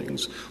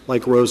holdings,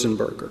 like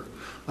Rosenberger,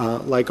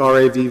 like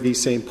RAV v.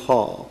 St.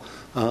 Paul,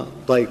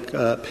 like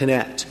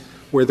Panett,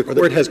 where the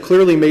Court has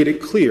clearly made it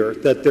clear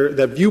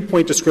that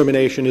viewpoint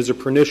discrimination is a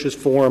pernicious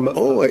form of...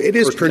 Oh, it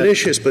is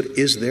pernicious, but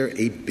is there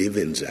a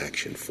Bivens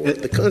action for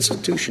it? The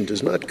Constitution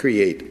does not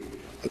create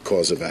a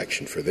cause of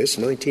action for this.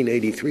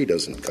 1983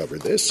 doesn't cover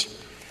this.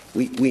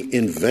 We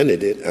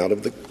invented it out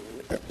of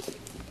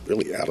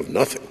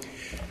nothing.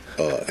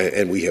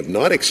 And we have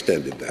not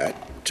extended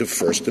that to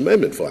First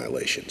Amendment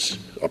violations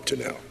up to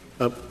now.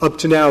 Up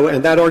to now,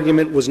 and that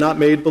argument was not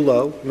made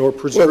below nor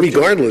preserved. Well,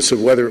 regardless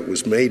of whether it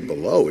was made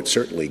below, it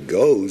certainly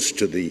goes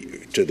to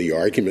the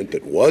argument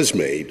that was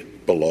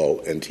made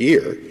below and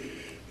here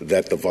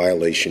that the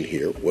violation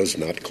here was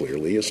not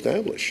clearly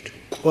established.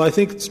 Well, I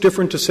think it's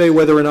different to say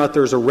whether or not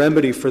there's a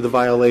remedy for the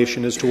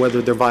violation as to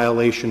whether the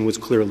violation was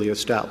clearly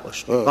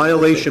established. The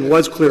violation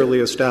was clearly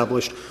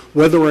established.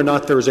 Whether or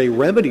not there's a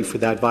remedy for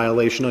that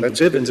violation under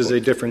Bivens is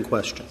a different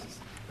question.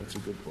 That's a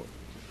good point.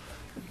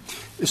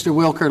 Mr.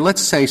 Wilker,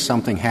 let's say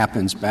something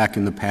happens back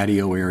in the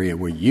patio area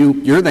where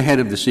you're the head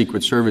of the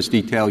Secret Service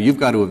detail. You've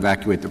got to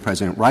evacuate the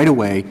president right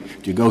away.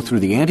 Do you go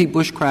through the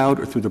anti-Bush crowd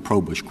or through the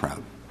pro-Bush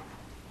crowd?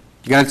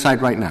 You got to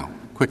decide right now,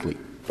 quickly.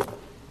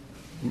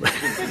 No,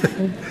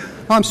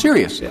 I'm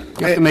serious. You have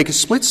to make a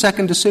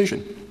split-second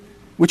decision.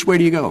 Which way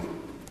do you go?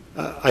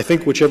 I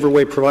think whichever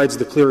way provides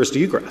the clearest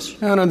egress.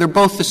 No, they're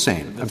both the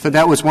same. I thought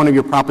that was one of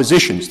your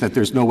propositions, that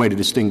there's no way to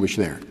distinguish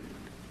there.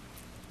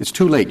 It's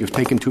too late. You've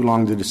taken too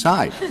long to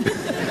decide.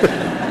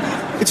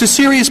 It's a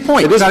serious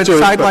point. You've got to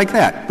decide like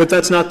that. But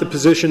that's not the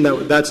position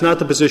that's not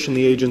the position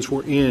the agents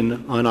were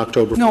in on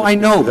October 4th. No, I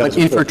know. But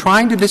if we're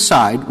trying to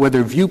decide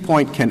whether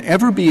viewpoint can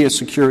ever be a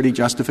security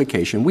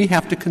justification, we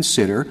have to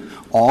consider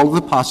all of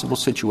the possible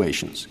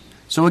situations.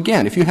 So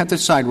again, if you have to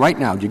decide right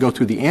now, do you go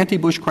through the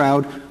anti-Bush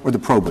crowd or the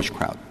pro-Bush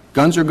crowd?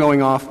 Guns are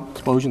going off,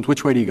 explosions.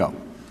 Which way do you go?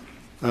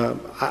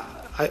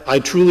 I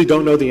truly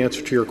don't know the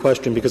answer to your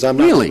question because I'm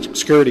not a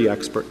security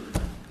expert.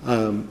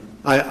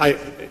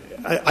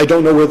 I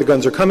don't know where the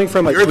guns are coming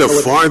from. You're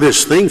the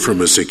farthest thing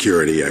from a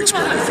security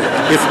expert.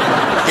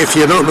 If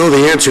you don't know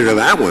the answer to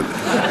that one.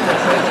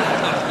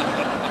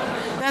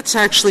 That's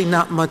actually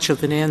not much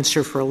of an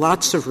answer for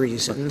lots of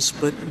reasons,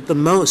 but the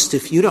most,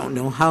 if you don't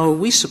know, how are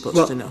we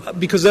supposed to know?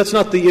 Because that's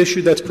not the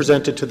issue that's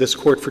presented to this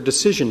Court for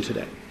decision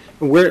today.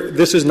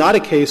 This is not a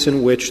case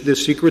in which the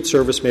Secret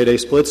Service made a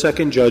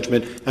split-second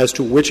judgment as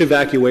to which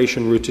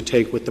evacuation route to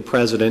take with the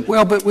President.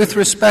 Well, but with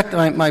respect,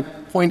 my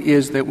point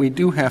is that we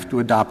do have to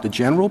adopt a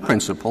general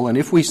principle, and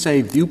if we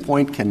say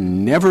viewpoint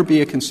can never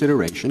be a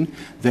consideration,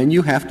 then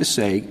you have to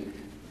say,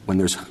 when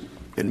there's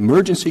an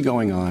emergency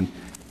going on,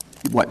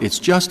 it's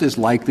just as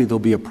likely there'll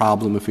be a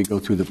problem if we go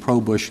through the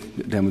pro-Bush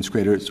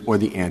demonstrators or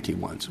the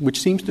anti-ones, which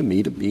seems to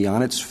me to be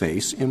on its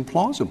face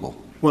implausible.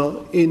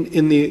 Well,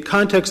 in the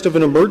context of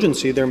an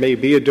emergency, there may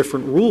be a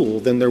different rule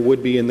than there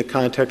would be in the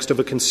context of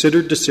a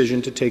considered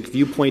decision to take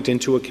viewpoint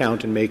into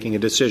account in making a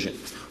decision,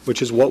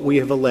 which is what we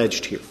have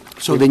alleged here.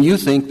 So then you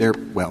think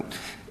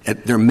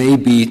there may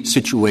be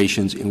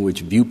situations in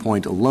which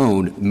viewpoint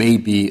alone may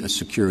be a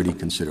security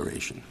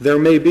consideration. There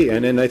may be,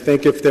 and I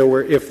think if there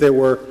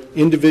were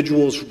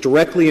individuals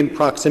directly in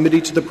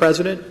proximity to the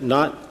President,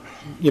 not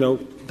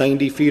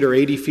 90 feet or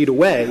 80 feet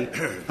away,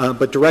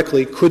 but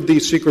directly, could the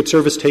Secret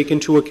Service take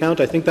into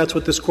account? I think that's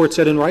what this Court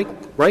said in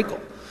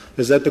Reichel,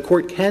 is that the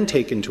Court can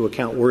take into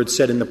account where it's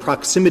said in the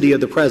proximity of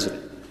the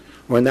President,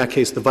 or in that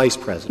case, the Vice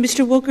President.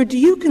 Mr. Wilker, do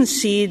you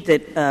concede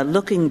that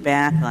looking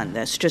back on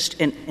this, just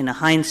in a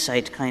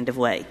hindsight kind of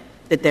way,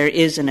 that there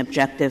is an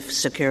objective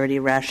security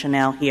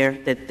rationale here,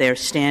 that they're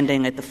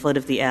standing at the foot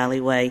of the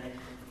alleyway,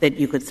 that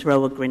you could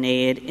throw a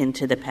grenade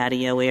into the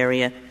patio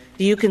area?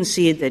 Do you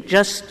concede that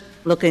just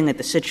looking at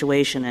the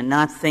situation and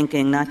not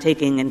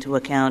taking into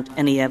account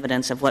any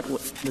evidence of what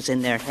was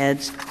in their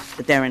heads,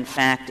 that there in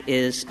fact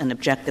is an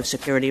objective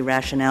security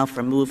rationale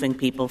for moving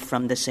people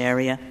from this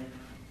area?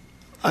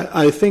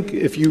 I think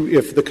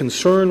if the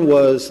concern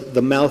was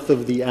the mouth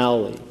of the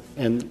alley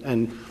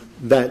and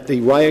that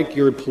the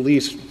riot-geared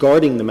police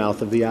guarding the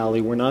mouth of the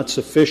alley were not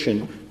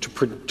sufficient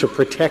to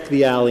protect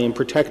the alley and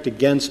protect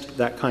against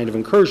that kind of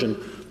incursion,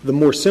 the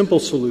more simple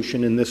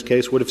solution in this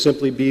case would have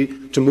simply be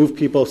to move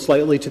people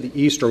slightly to the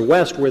east or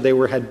west where they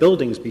had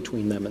buildings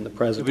between them and the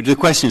President. But the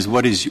question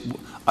is,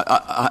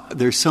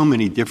 there's so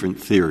many different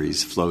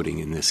theories floating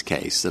in this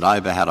case that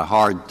I've had a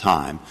hard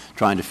time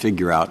trying to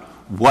figure out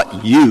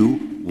what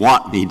you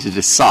want me to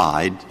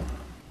decide.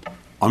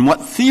 On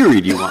what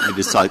theory do you want me to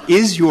decide?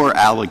 Is your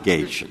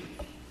allegation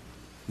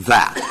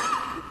that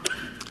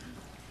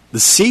the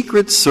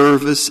Secret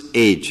Service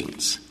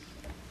agents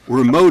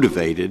were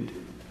motivated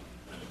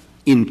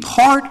in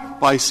part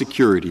by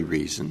security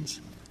reasons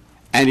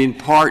and in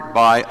part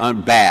by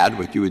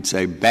what you would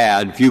say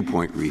bad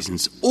viewpoint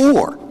reasons?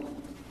 Or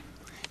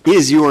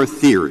is your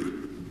theory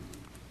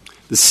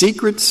the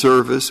Secret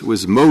Service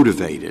was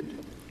motivated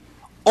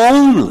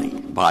only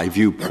by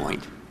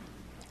viewpoint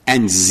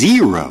and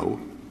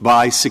zero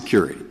by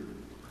security?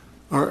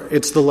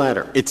 It's the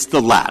latter. It's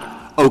the latter.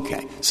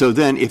 Okay. So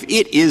then if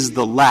it is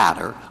the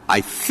latter,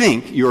 I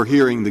think you're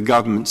hearing the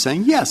government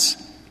saying,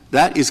 yes,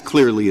 that is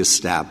clearly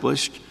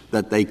established,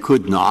 that they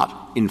could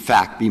not, in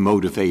fact, be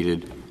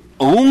motivated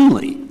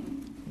only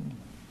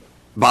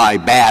by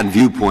bad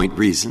viewpoint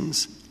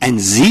reasons and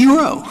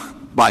zero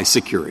by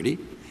security,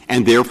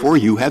 and therefore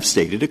you have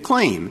stated a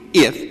claim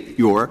if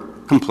your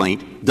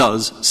complaint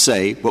does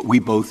say what we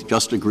both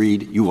just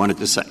agreed you wanted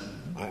to say.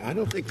 I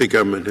don't think the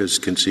government has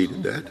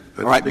conceded that.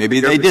 All right, maybe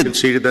they did.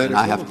 Conceded that. And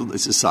I have to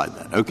decide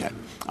that. Okay.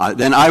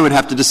 Then I would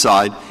have to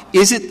decide,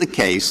 is it the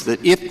case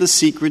that if the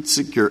Secret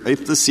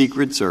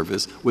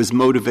Service was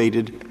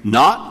motivated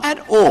not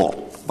at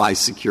all by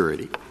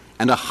security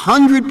and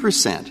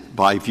 100%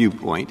 by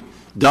viewpoint,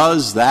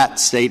 Does that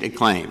state a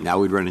claim? Now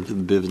we'd run into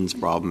the Bivens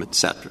problem, et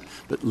cetera.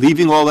 But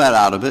leaving all that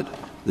out of it,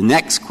 the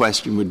next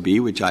question would be,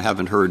 which I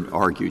haven't heard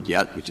argued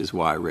yet, which is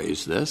why I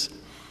raised this,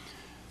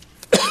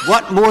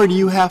 what more do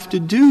you have to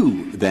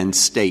do than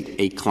state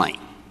a claim?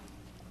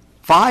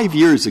 5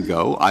 years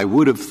ago, I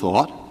would have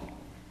thought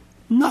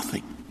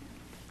nothing.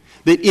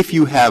 That if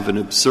you have an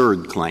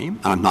absurd claim,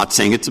 I'm not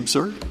saying it's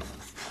absurd,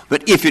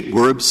 but if it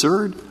were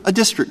absurd, a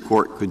district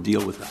court could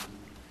deal with that.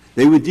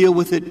 They would deal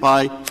with it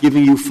by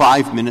giving you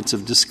 5 minutes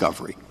of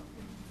discovery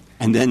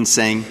and then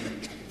saying,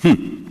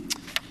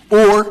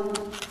 or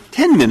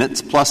 10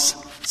 minutes plus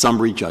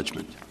summary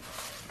judgment.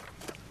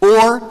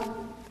 Or,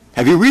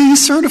 have you really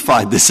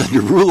certified this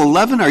under Rule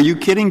 11? Are you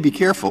kidding? Be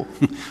careful.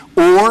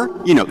 Or,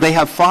 they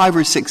have 5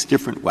 or 6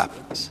 different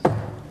weapons.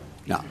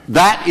 Now,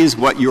 that is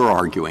what you're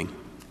arguing,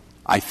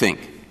 I think.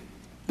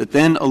 But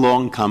then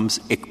along comes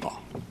Iqbal.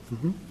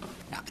 Mm-hmm.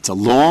 Now, it's a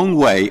long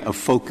way of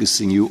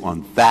focusing you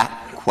on that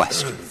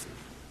question.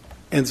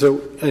 And so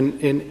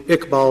in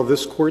Iqbal,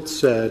 this Court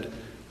said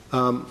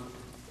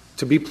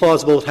to be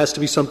plausible, it has to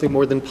be something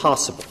more than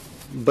possible.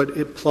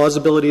 But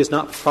plausibility is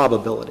not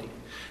probability.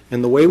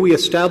 And the way we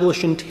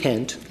establish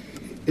intent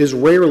is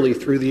rarely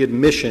through the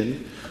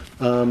admission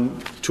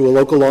to a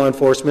local law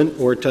enforcement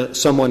or to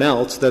someone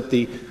else that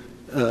the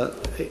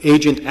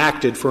agent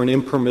acted for an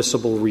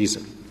impermissible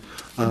reason.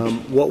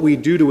 What we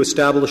do to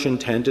establish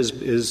intent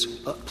is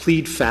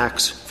plead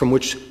facts from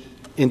which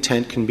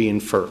intent can be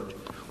inferred.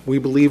 We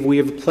believe we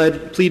have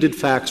pleaded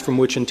facts from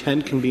which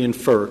intent can be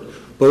inferred,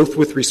 both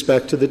with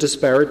respect to the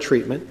disparate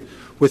treatment,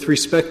 with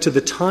respect to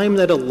the time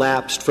that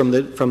elapsed from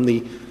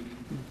the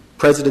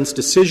President's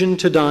decision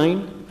to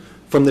dine,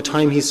 from the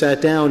time he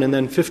sat down, and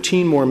then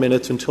 15 more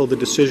minutes until the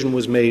decision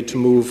was made to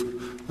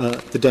move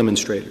the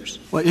demonstrators.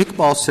 Well,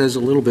 Iqbal says a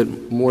little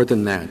bit more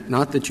than that.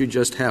 Not that you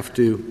just have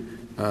to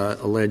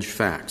allege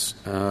facts.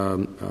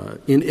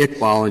 In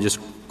Iqbal, and just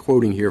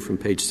quoting here from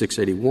page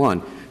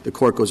 681, the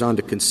Court goes on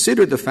to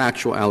consider the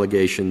factual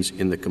allegations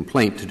in the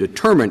complaint to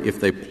determine if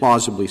they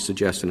plausibly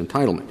suggest an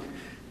entitlement.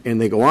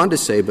 And they go on to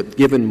say, but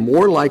given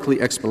more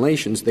likely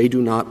explanations, they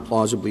do not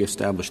plausibly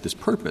establish this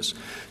purpose.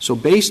 So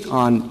based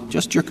on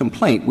just your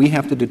complaint, we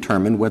have to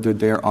determine whether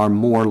there are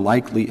more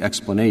likely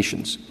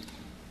explanations.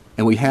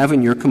 And we have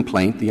in your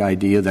complaint the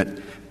idea that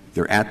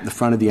they're at the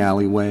front of the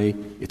alleyway,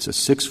 it's a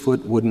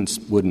 6-foot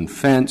wooden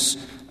fence.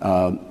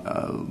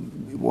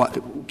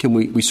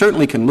 We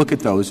certainly can look at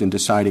those in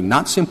deciding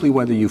not simply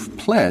whether you've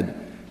pled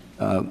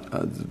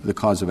the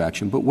cause of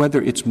action, but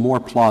whether it's more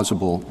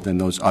plausible than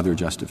those other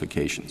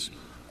justifications.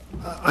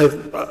 I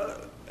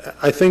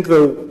think,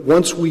 though,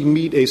 once we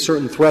meet a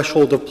certain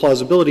threshold of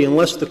plausibility,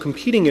 unless the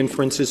competing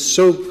inference is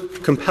so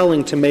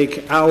compelling to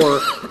make our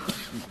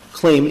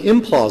claim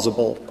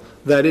implausible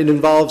that it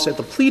involves at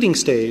the pleading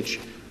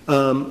stage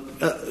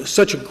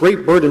such a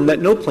great burden that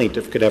no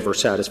plaintiff could ever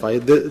satisfy.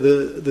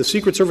 The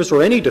Secret Service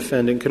or any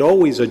defendant could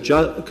always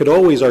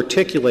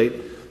articulate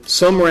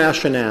some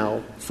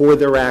rationale for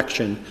their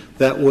action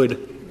that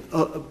would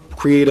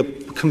create a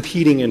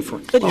competing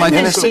inference. But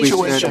in this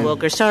situation,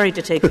 Wilker, sorry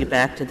to take you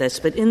back to this,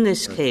 but in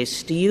this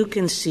case, do you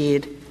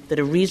concede that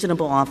a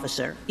reasonable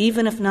officer,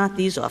 even if not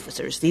these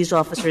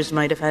officers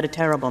might have had a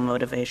terrible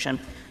motivation,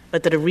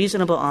 but that a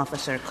reasonable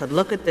officer could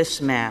look at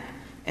this map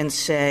and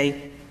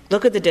say,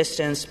 look at the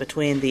distance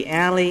between the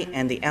alley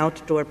and the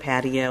outdoor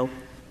patio.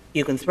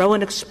 You can throw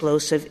an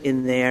explosive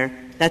in there.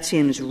 That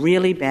seems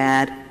really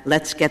bad.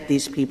 Let's get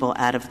these people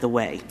out of the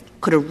way.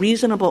 Could a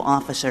reasonable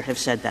officer have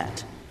said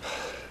that?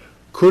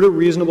 Could a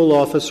reasonable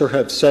officer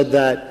have said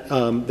that,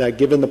 that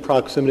given the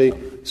proximity?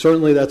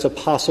 Certainly that's a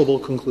possible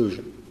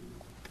conclusion.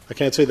 I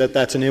can't say that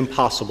that's an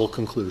impossible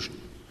conclusion.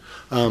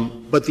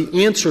 But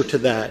the answer to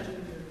that,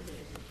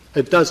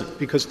 it doesn't,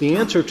 because the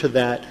answer to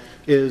that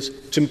is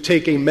to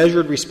take a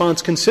measured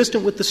response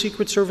consistent with the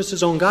Secret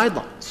Service's own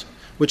guidelines,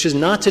 which is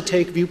not to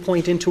take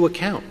viewpoint into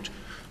account,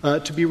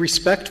 to be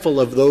respectful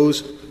of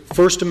those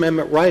First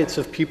Amendment rights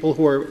of people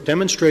who are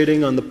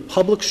demonstrating on the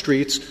public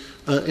streets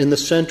in the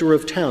center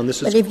of town.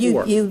 This is But if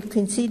you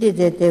conceded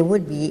that there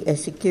would be a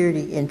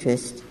security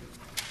interest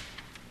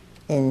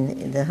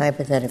in the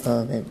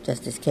hypothetical that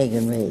Justice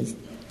Kagan raised,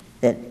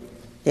 that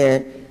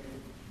the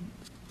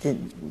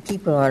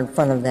people are in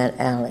front of that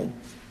alley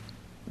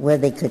where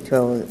they could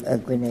throw a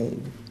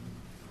grenade.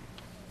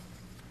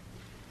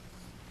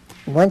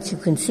 Once you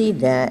concede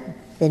that,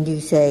 then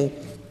you say,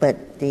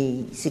 but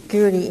the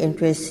security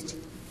interest,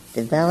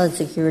 the valid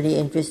security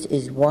interest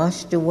is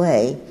washed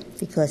away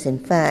because, in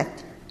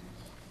fact,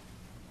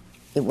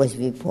 it was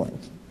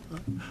viewpoint.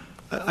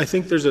 I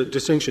think there's a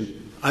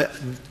distinction.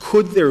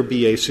 Could there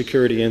be a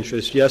security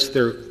interest? Yes,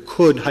 there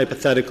could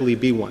hypothetically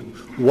be one.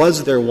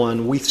 Was there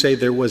one? We say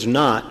there was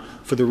not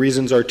for the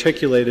reasons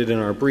articulated in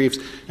our briefs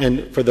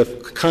and for the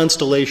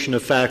constellation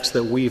of facts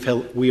that we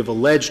have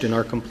alleged in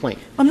our complaint.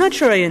 I'm not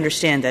sure I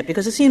understand that,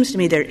 because it seems to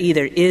me there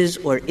either is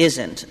or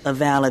isn't a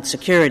valid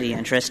security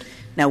interest.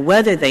 Now,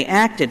 whether they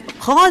acted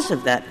because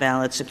of that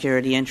valid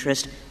security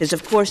interest is,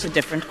 of course, a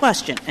different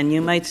question. And you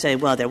might say,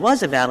 well, there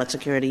was a valid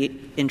security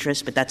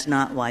interest, but that's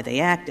not why they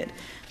acted.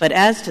 But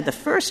as to the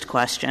first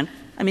question,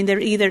 I mean, there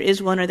either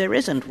is one or there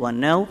isn't one,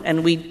 no?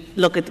 And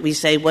we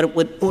say, what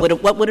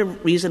would a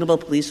reasonable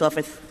police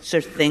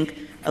officer think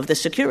of the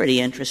security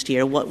interest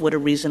here? What would a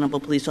reasonable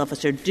police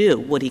officer do?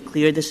 Would he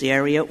clear this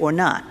area or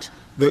not?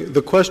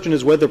 The question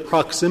is whether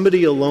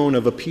proximity alone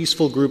of a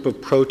peaceful group of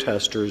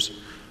protesters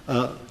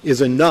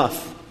is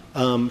enough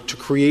to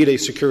create a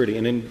security.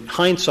 And in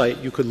hindsight,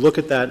 you could look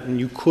at that and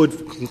you could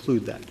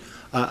conclude that.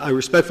 I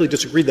respectfully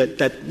disagree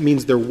that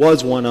means there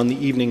was one on the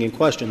evening in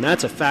question.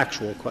 That's a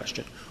factual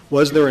question.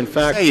 Was there, in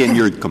fact... Say in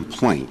your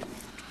complaint,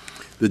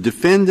 the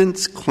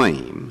defendants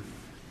claim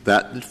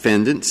that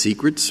defendant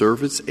Secret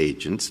Service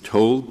agents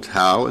told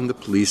Tao and the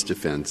police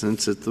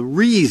defendants that the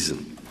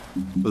reason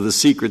for the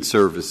Secret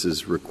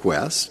Service's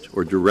request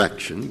or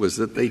direction was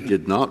that they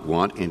did not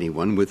want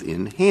anyone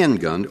within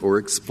handgun or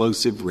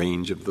explosive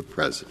range of the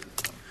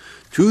president.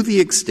 To the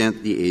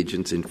extent the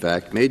agents, in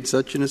fact, made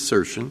such an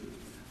assertion,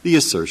 the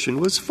assertion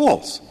was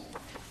false.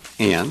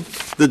 And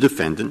the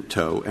defendant,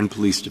 Tao, and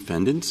police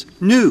defendants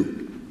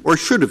knew or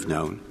should have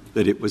known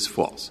that it was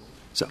false.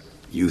 So,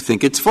 you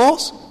think it's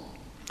false?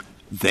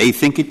 They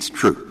think it's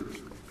true.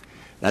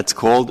 That's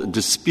called a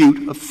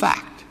dispute of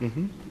fact.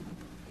 Mm-hmm.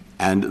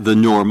 And the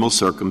normal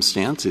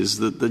circumstance is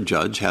that the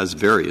judge has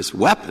various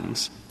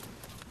weapons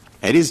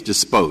at his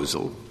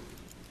disposal,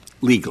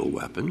 legal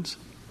weapons,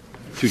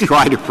 to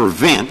try to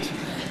prevent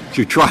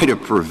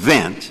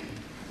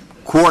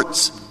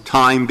courts'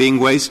 time being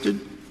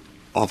wasted,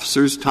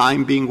 officers'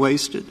 time being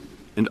wasted,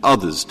 and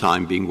others'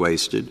 time being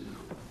wasted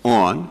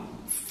on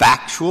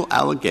factual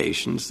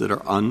allegations that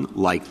are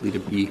unlikely to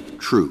be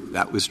true.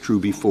 That was true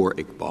before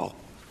Iqbal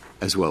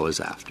as well as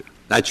after.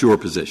 That's your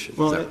position.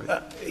 Well, is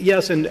that right?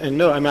 Yes and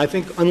no. I mean, I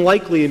think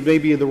unlikely may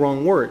be the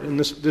wrong word. In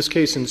this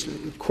case, in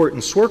court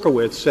in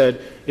Swierkiewicz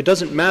said it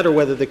doesn't matter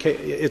whether the case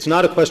 — it's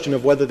not a question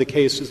of whether the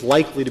case is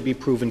likely to be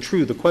proven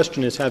true. The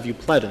question is, have you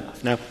pled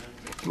enough? Now,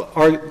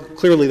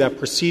 clearly that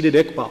preceded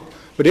Iqbal.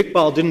 But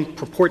Iqbal didn't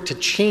purport to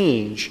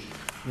change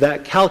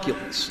that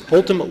calculus.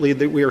 Ultimately,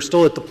 we are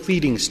still at the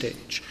pleading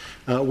stage.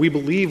 We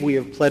believe we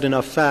have pled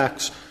enough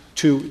facts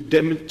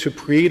to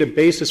create a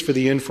basis for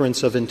the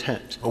inference of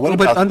intent. Well, what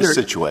about the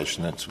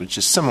situation which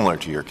is similar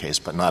to your case,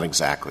 but not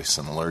exactly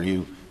similar?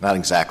 Not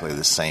exactly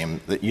the same.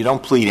 That you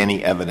don't plead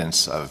any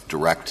evidence of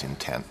direct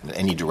intent,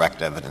 any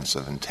direct evidence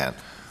of intent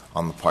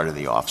on the part of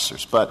the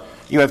officers. But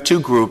you have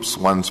two groups,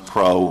 one's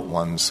pro,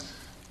 one's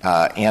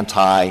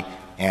anti,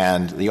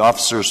 and the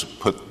officers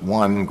put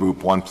one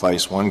group one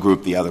place, one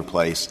group the other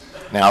place.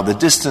 Now, the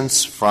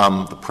distance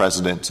from the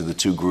president to the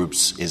two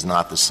groups is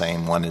not the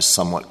same. One is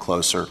somewhat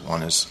closer,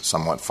 one is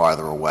somewhat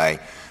farther away.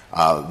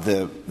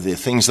 The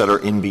things that are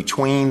in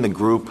between the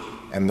group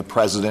and the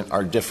president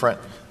are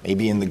different.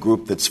 Maybe in the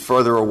group that's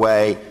further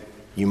away,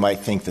 you might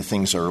think the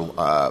things are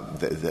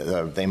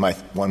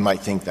one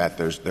might think that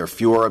there are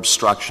fewer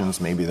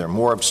obstructions, maybe there are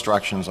more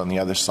obstructions on the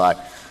other side.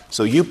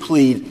 So you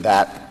plead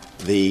that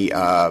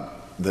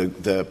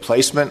the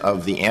placement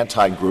of the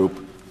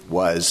anti-group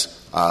was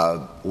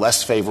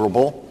less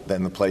favorable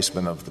than the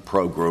placement of the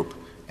pro-group.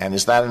 And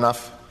is that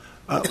enough?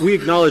 We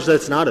acknowledge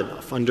that's not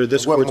enough under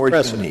this Court's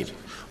precedent. Do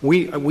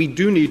you need? We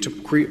do need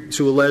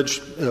to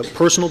allege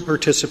personal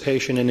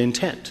participation and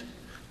intent.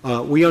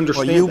 We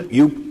understand that.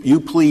 You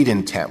plead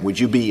intent. Would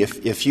you be,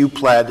 if you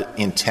pled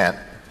intent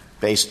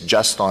based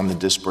just on the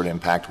disparate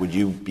impact, would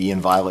you be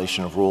in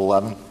violation of Rule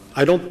 11?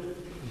 I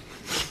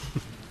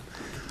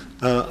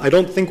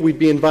don't think we'd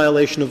be in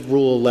violation of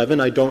Rule 11.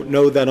 I don't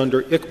know that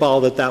under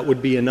Iqbal that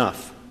would be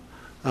enough.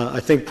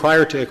 I think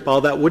prior to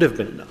Iqbal that would have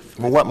been enough.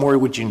 Well, what more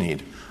would you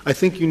need? I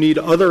think you need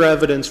other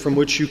evidence from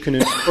which you can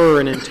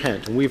infer an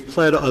intent, and we've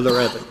pled other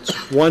evidence.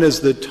 One is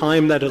the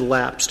time that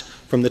elapsed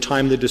from the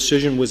time the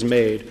decision was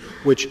made,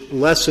 which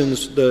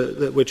lessens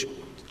which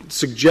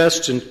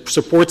suggests and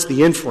supports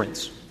the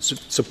inference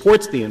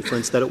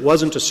that it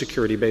wasn't a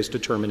security-based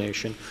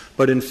determination,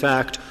 but in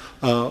fact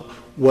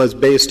was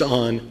based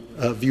on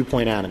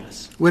viewpoint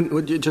animus.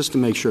 Just to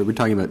make sure, we're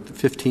talking about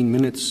 15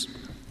 minutes?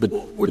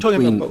 We're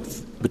talking about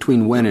both.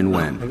 Between when and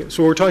when? Okay.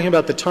 So we're talking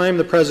about the time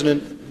the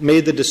President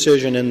made the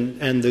decision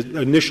and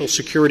the initial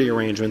security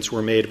arrangements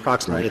were made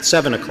approximately at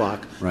 7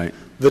 o'clock. Right.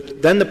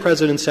 Then the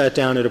President sat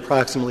down at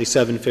approximately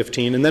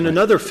 7:15, and then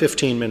another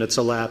 15 minutes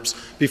elapsed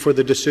before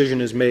the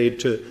decision is made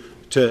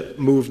to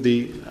move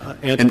the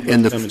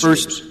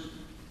anti-demonstrators.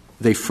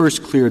 They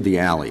first cleared the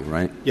alley,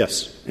 right?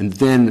 Yes. And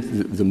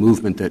then the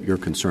movement that you're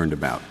concerned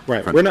about.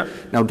 Right.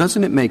 Now,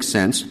 doesn't it make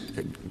sense,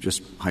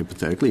 just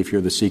hypothetically, if you're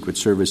the Secret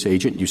Service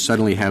agent, you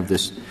suddenly have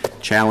this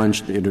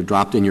challenge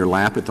dropped in your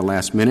lap at the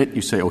last minute,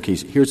 you say, okay,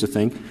 here's the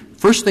thing.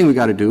 First thing we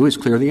got to do is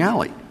clear the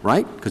alley,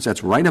 right? Because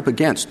that's right up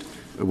against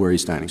where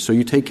he's dining. So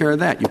you take care of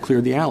that. You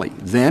clear the alley.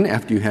 Then,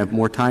 after you have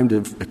more time to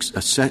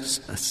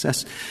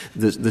assess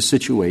the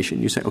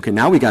situation, you say, okay,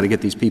 now we got to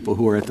get these people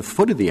who are at the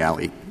foot of the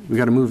alley. We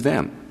got to move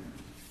them.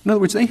 In other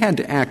words, they had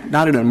to act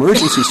not in an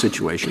emergency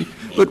situation,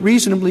 but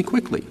reasonably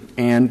quickly.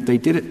 And they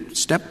did it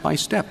step by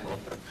step.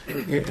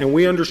 And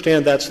we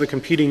understand that's the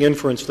competing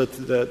inference that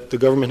the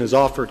government has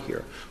offered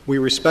here. We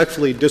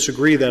respectfully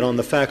disagree that on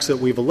the facts that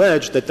we've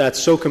alleged, that that's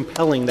so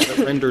compelling that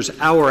it renders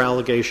our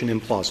allegation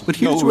implausible. But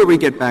here's where we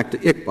get back to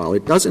Iqbal.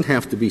 It doesn't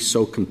have to be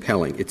so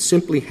compelling. It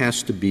simply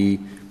has to be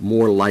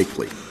more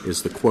likely,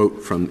 is the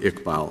quote from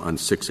Iqbal on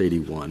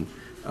 681.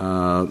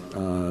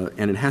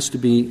 And it has to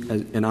be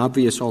an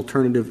obvious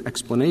alternative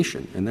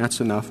explanation, and that's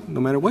enough no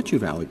matter what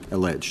you've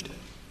alleged.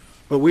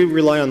 But we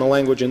rely on the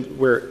language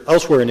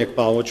elsewhere in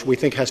Iqbal, which we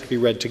think has to be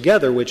read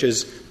together, which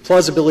is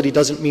plausibility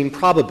doesn't mean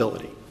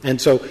probability. And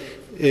so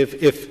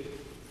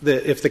if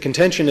the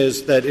contention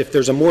is that if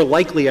there's a more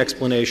likely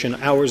explanation,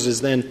 ours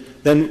is then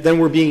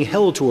we're being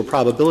held to a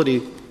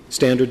probability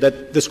standard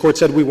that this Court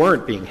said we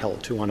weren't being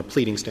held to on a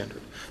pleading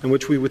standard, and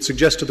which we would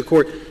suggest to the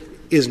Court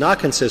is not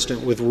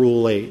consistent with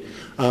Rule 8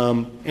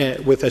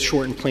 with a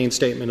short and plain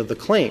statement of the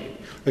claim.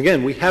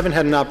 Again, we haven't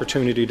had an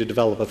opportunity to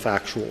develop a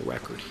factual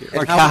record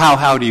here.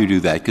 How do you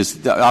do that?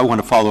 Because I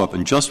want to follow up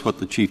on just what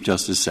the Chief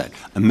Justice said.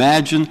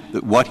 Imagine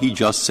that what he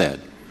just said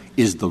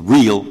is the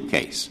real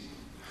case.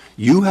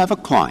 You have a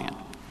client,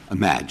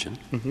 imagine,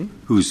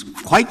 who's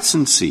quite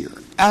sincere,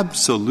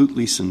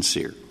 absolutely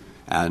sincere,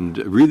 and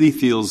really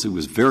feels he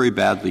was very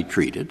badly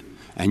treated,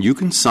 and you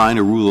can sign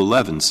a Rule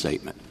 11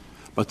 statement.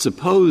 But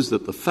suppose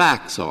that the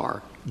facts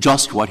are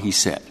just what he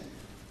said.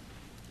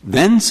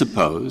 Then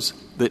suppose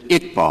that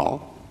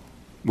Iqbal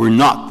were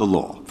not the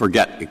law.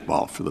 Forget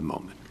Iqbal for the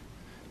moment.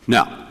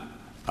 Now,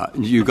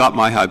 you got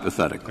my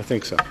hypothetical. I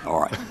think so.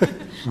 All right.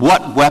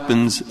 What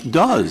weapons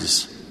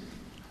does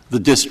the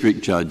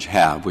district judge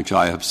have, which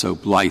I have so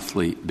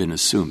blithely been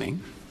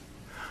assuming,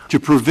 to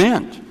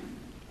prevent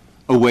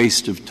a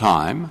waste of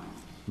time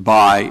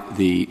by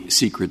the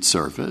Secret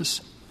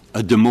Service,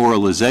 a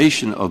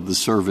demoralization of the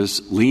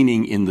service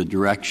leaning in the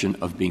direction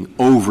of being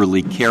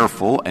overly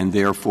careful and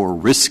therefore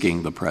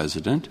risking the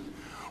president?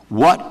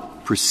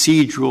 What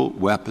procedural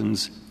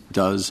weapons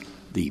does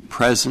the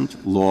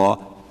present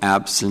law,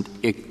 absent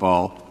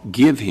Iqbal,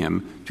 give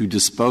him to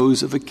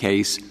dispose of a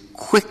case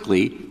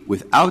quickly,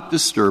 without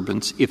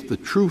disturbance, if the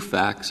true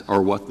facts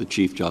are what the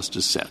Chief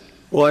Justice said?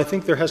 Well, I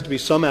think there has to be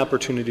some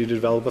opportunity to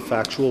develop a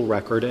factual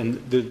record, and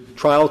the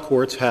trial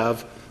courts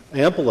have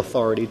ample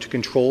authority to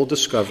control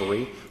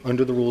discovery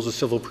under the rules of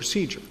civil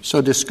procedure. So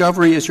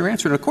discovery is your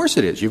answer, and of course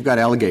it is. You've got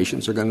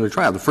allegations that are going to go to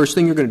trial. The first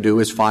thing you're going to do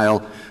is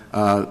file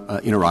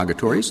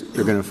interrogatories.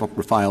 You're going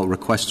to file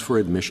requests for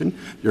admission.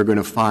 You're going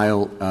to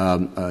file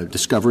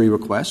discovery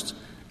requests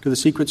to the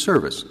Secret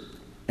Service.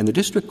 And the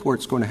district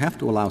court's going to have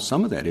to allow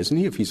some of that, isn't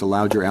he, if he's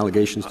allowed your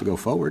allegations to go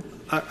forward?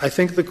 I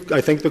think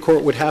the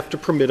court would have to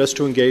permit us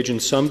to engage in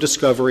some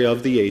discovery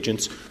of the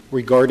agents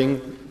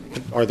regarding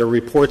are there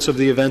reports of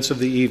the events of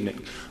the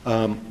evening?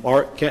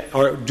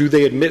 Do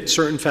they admit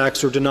certain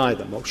facts or deny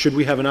them? Should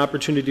we have an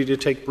opportunity to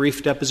take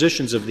brief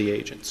depositions of the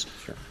agents?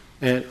 Sure.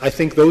 And I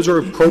think those are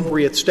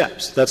appropriate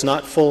steps. That's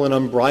not full and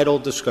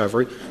unbridled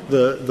discovery.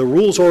 The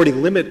rules already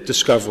limit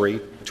discovery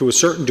to a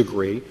certain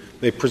degree.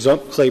 They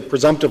play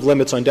presumptive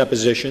limits on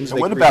depositions.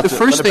 What about the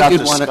first thing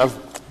you'd want to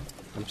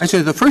I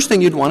say the first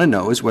thing you'd want to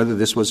know is whether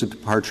this was a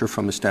departure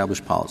from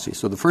established policy.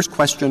 So the first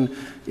question,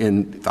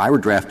 if I were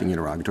drafting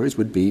interrogatories,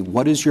 would be,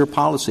 what is your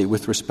policy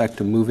with respect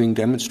to moving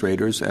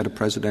demonstrators at a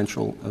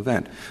presidential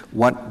event?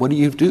 What do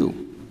you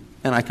do?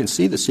 And I can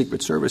see the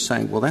Secret Service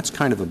saying, well, that's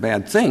kind of a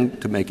bad thing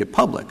to make it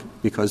public,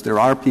 because there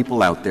are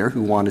people out there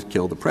who want to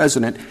kill the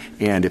president,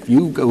 and if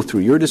you go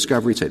through your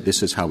discovery and say,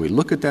 this is how we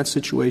look at that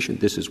situation,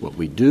 this is what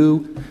we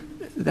do,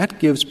 that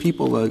gives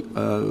people a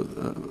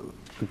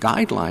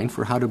guideline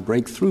for how to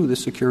break through the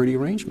security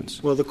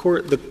arrangements. Well,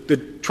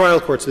 the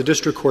trial courts, the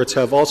district courts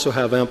also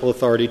have ample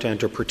authority to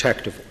enter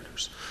protective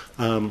orders.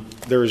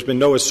 There has been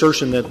no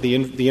assertion that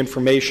the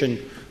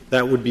information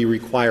that would be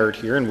required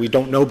here, and we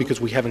don't know because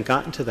we haven't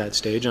gotten to that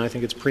stage, and I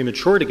think it's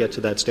premature to get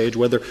to that stage,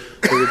 whether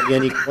there would be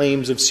any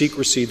claims of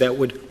secrecy that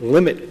would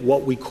limit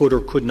what we could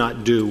or could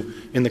not do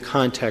in the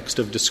context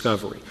of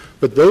discovery.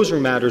 But those are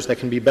matters that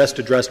can be best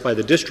addressed by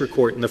the district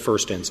court in the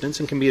first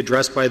instance and can be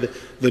addressed by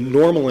the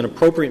normal and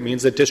appropriate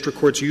means that district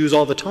courts use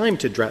all the time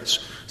to address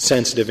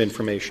sensitive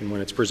information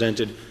when it's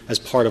presented as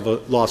part of a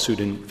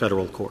lawsuit in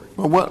federal court.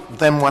 Well,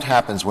 what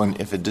happens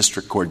if a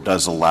district court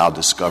does allow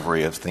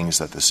discovery of things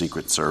that the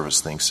Secret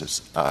Service thinks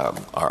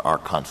are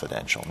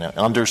confidential? Now,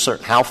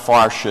 how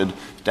far should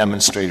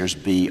demonstrators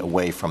be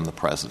away from the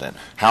president?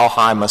 How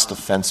high must a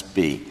fence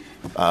be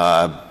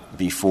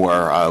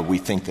before we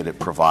think that it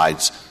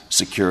provides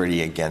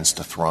security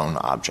against a thrown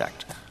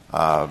object?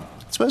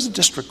 Suppose a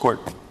district court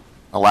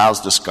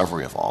allows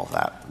discovery of all of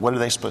that. What are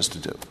they supposed to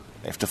do?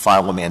 They have to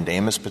file a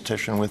mandamus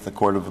petition with the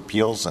Court of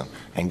Appeals and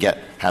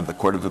have the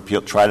Court of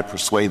Appeals try to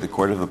persuade the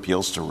Court of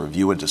Appeals to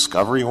review a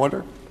discovery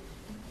order?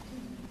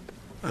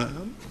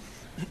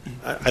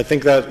 I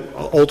think that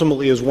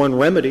ultimately is one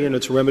remedy, and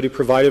it's a remedy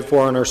provided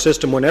for in our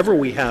system whenever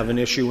we have an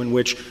issue in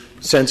which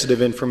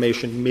sensitive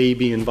information may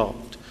be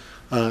involved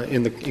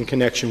in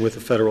connection with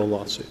a federal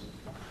lawsuit.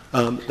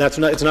 It's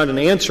not an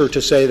answer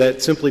to say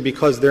that simply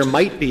because there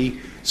might be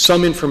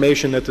some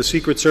information that the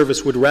Secret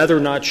Service would rather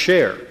not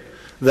share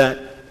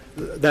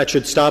that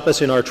should stop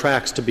us in our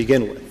tracks to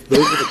begin with.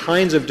 Those are the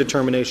kinds of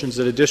determinations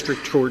that a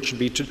district court should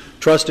be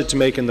trusted to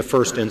make in the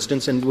first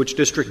instance, and which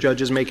district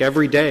judges make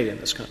every day in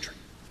this country.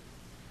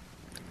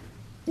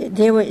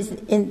 There was,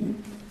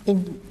 in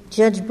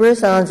Judge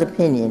Berzon's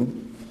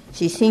opinion,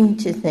 she seemed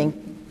to think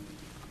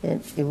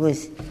that it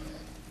was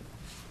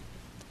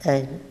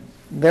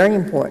very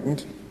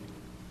important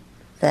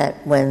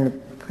that when the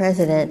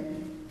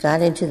president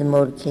got into the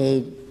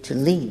motorcade to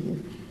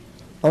leave,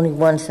 only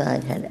one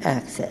side had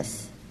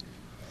access.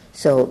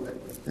 So,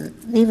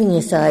 leaving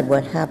aside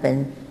what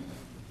happened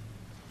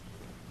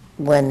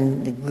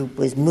when the group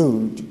was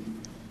moved,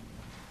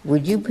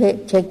 would you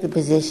take the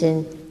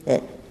position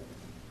that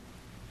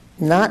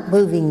not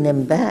moving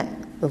them back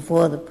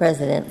before the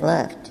president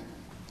left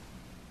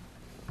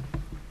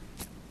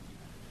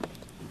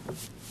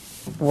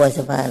was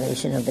a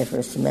violation of their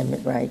First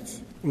Amendment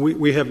rights?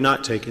 We have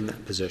not taken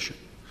that position.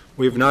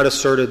 We have not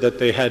asserted that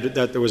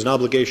that there was an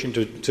obligation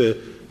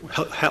to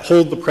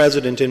hold the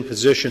president in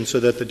position so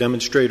that the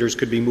demonstrators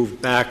could be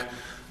moved back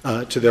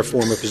to their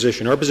former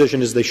position. Our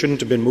position is they shouldn't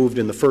have been moved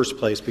in the first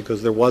place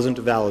because there wasn't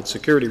a valid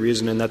security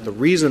reason, and that the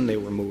reason they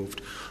were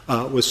moved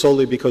was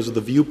solely because of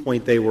the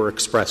viewpoint they were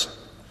expressing.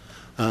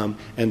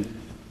 And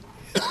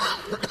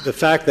the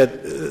fact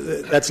that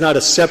that's not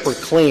a separate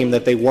claim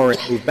that they weren't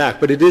moved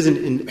back, but it is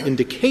an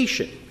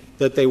indication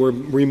that they were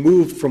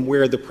removed from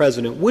where the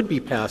president would be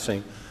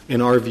passing,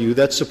 in our view,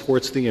 that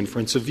supports the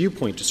inference of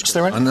viewpoint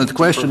discrimination. On the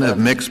question of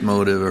mixed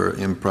motive or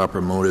improper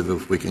motive,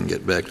 if we can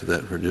get back to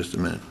that for just a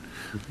minute,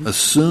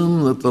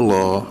 assume that the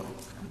law,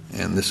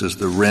 and this is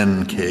the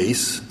Wren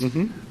case,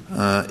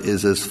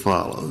 is as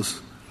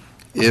follows.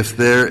 If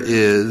there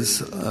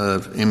is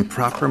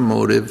improper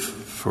motive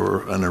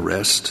for an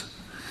arrest,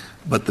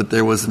 but that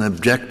there was an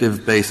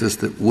objective basis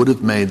that would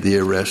have made the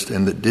arrest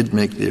and that did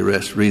make the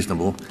arrest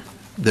reasonable,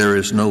 there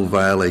is no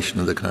violation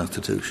of the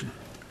Constitution.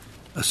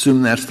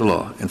 Assume that's the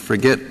law. And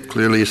forget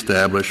clearly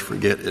established,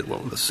 forget it.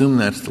 Well, assume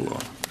that's the law.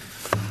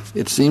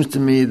 It seems to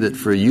me that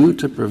for you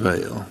to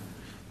prevail,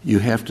 you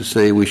have to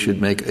say we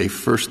should make a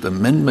First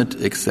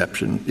Amendment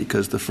exception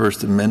because the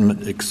First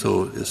Amendment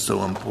is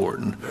so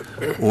important,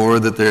 or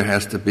that there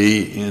has to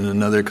be, in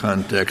another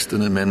context,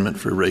 an amendment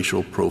for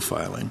racial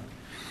profiling.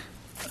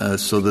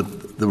 So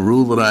that the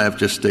rule that I have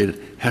just stated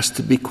has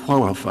to be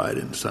qualified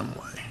in some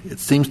way. It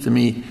seems to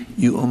me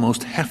you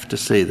almost have to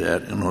say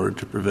that in order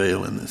to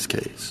prevail in this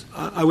case.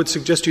 I would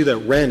suggest to you that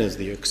Wren is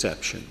the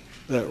exception.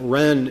 That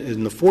Wren,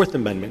 in the Fourth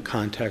Amendment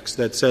context,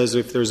 that says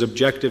if there's an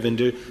objective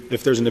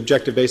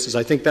basis,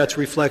 I think that's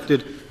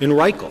reflected in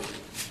Reichel.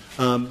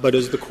 But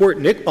as the Court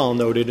in Iqbal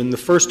noted, in the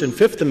First and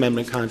Fifth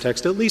Amendment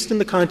context, at least in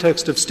the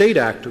context of state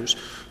actors,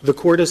 the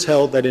Court has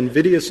held that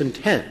invidious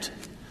intent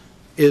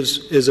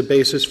is a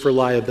basis for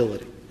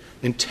liability.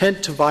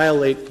 Intent to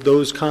violate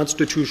those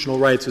constitutional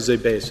rights is a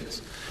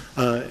basis.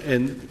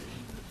 And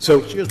so,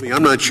 excuse me,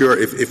 I'm not sure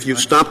if you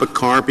stop a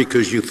car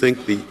because you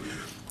think the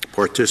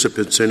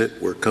participants in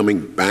it were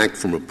coming back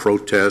from a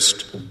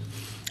protest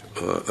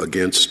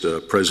against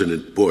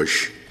President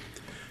Bush,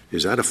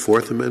 is that a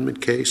Fourth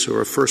Amendment case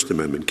or a First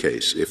Amendment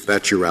case, if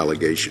that's your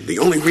allegation? The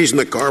only reason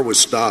the car was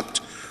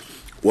stopped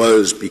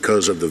was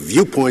because of the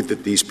viewpoint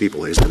that these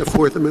people had. Is that a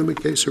Fourth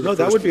Amendment case? Or no,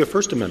 that would be a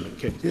First Amendment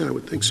case. Yeah, I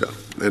would think so.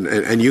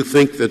 And you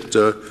think that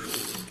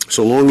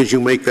so long as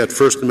you make that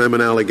First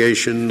Amendment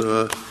allegation,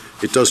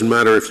 it doesn't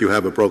matter if you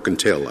have a broken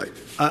taillight?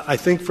 I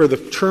think for the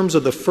terms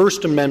of the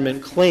First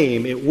Amendment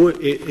claim,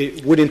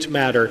 it wouldn't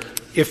matter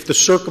if the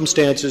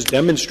circumstances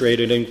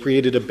demonstrated and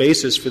created a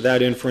basis for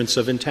that inference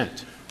of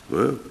intent.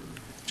 Well,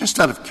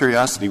 just out of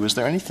curiosity, was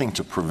there anything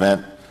to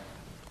prevent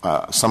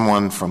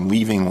someone from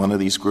leaving one of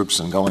these groups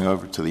and going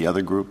over to the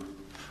other group?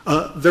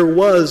 There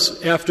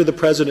was after the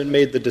president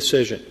made the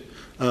decision.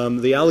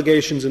 The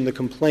allegations in the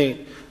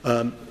complaint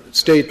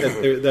state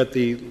that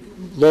the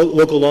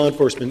local law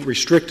enforcement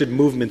restricted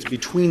movements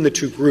between the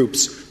two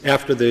groups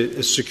after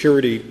the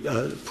security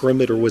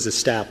perimeter was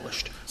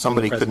established.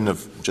 Somebody couldn't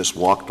have just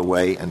walked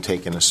away and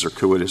taken a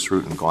circuitous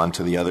route and gone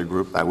to the other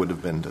group? That would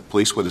have been — the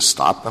police would have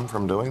stopped them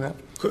from doing that?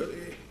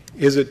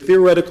 Is it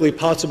theoretically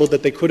possible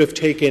that they could have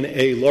taken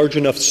a large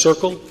enough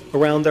circle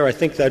around there? I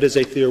think that is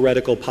a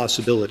theoretical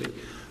possibility.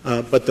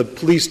 But the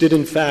police did,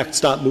 in fact,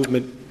 stop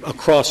movement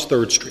across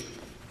 3rd Street.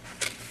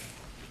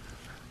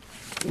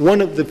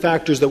 One of the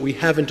factors that we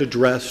haven't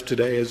addressed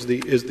today is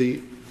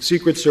the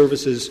Secret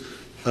Service's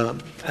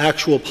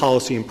actual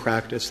policy and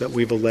practice that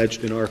we've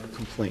alleged in our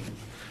complaint.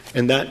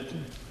 And that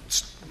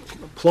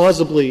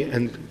plausibly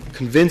and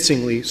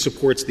convincingly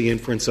supports the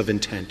inference of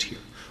intent here.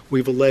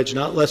 We've alleged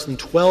not less than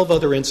 12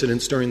 other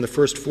incidents during the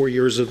first 4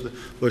 years of the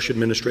Bush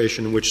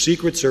administration in which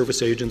Secret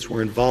Service agents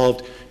were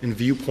involved in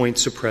viewpoint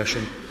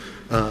suppression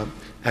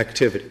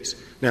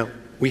activities. Now,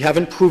 We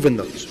haven't proven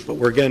those, but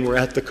we're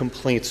at the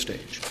complaint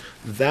stage.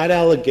 That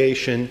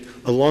allegation,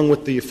 along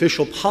with the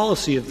official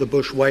policy of the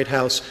Bush White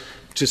House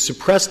to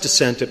suppress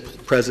dissent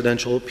at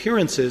presidential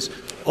appearances,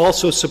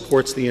 also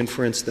supports the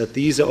inference that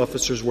these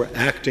officers were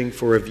acting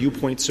for a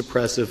viewpoint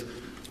suppressive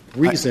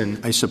reason.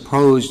 I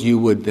suppose you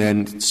would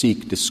then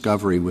seek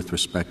discovery with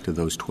respect to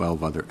those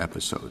 12 other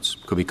episodes,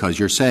 because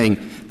you're saying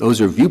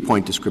those are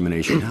viewpoint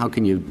discrimination. How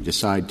can you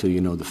decide till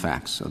you know the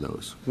facts of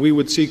those? We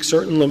would seek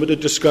certain limited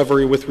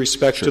discovery with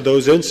respect to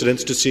those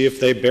incidents to see if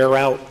they bear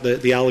out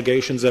the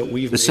allegations that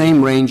we've made. The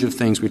same range of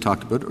things we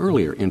talked about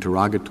earlier: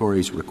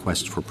 interrogatories,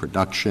 requests for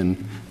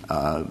production,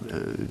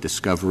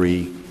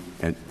 discovery,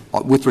 and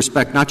with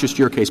respect not just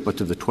your case but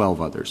to the 12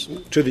 others.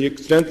 To the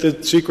extent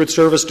that Secret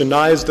Service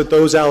denies that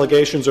those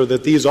allegations or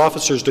that these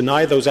officers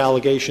deny those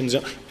allegations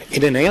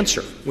in an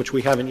answer, which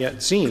we haven't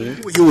yet seen.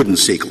 You wouldn't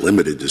seek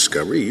limited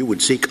discovery. You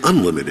would seek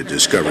unlimited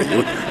discovery.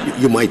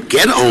 You might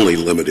get only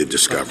limited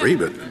discovery,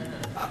 but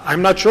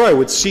I'm not sure I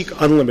would seek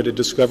unlimited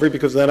discovery,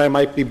 because then I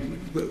might be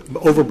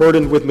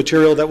overburdened with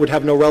material that would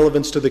have no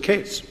relevance to the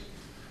case.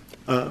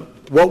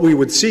 What we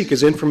would seek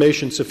is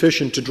information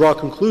sufficient to draw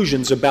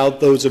conclusions about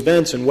those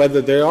events and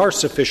whether they are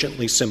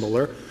sufficiently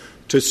similar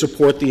to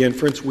support the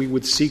inference we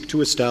would seek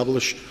to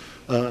establish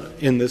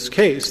in this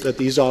case that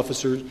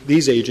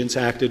these agents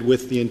acted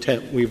with the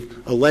intent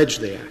we've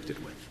alleged they acted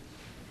with.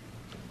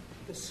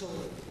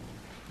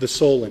 The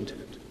sole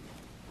intent.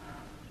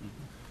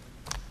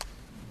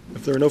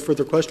 If there are no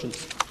further questions.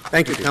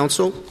 Thank you,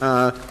 counsel.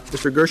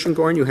 Mr.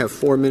 Gershengorn, you have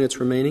 4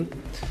 minutes remaining.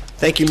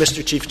 Thank you,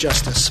 Mr. Chief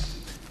Justice.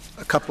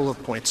 A couple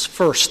of points.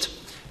 First,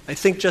 I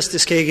think,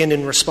 Justice Kagan,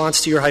 in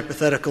response to your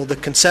hypothetical, the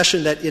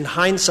concession that in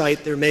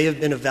hindsight there may have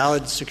been a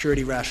valid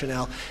security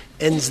rationale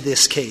ends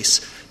this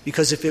case.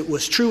 Because if it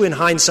was true in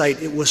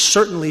hindsight, it was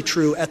certainly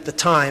true at the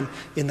time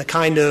in the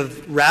kind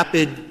of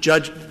rapid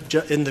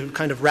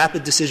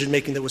decision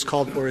making that was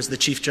called for, as the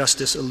Chief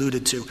Justice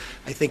alluded to.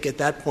 I think at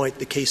that point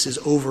the case is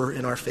over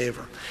in our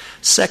favor.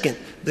 Second,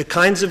 the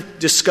kinds of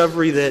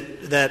discovery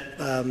that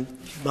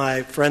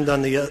my friend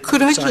on the other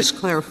Could I side. just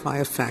clarify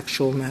a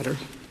factual matter?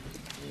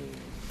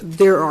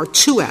 There are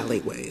 2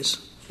 alleyways.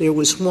 There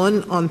was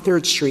one on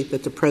 3rd Street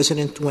that the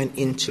President went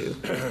into,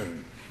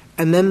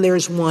 and then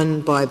there's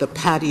one by the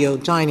patio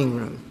dining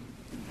room.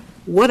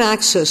 What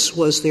access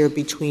was there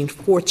between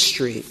 4th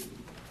Street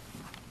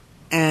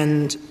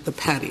and the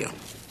patio?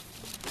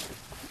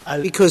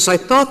 Because I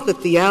thought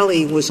that the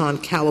alley was on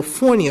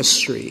California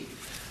Street.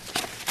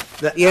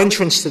 The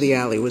entrance to the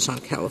alley was on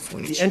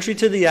California Street. The entry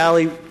to the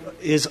alley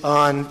is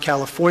on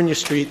California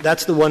Street.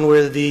 That's the one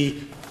where the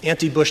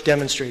anti-Bush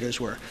demonstrators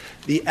were.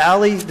 The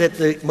alley that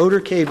the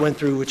motorcade went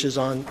through, which is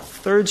on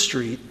 3rd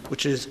Street,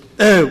 which is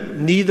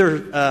neither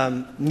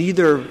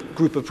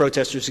group of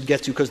protesters could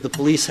get to because the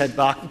police had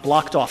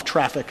blocked off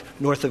traffic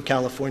north of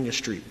California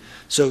Street.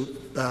 So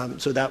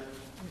that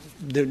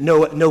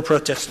no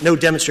protests, no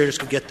demonstrators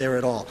could get there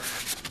at all.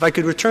 If I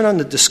could return on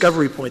the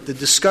discovery point, the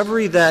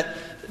discovery that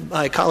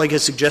my colleague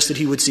has suggested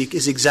he would seek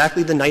is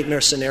exactly the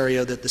nightmare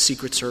scenario that the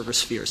Secret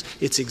Service fears.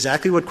 It's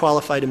exactly what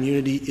qualified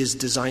immunity is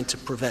designed to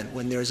prevent.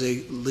 When there's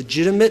a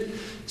legitimate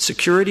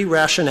security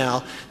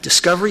rationale,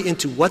 discovery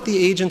into what the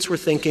agents were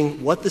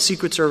thinking, what the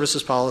Secret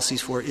Service's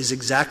policies for, is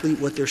exactly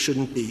what there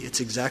shouldn't be.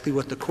 It's exactly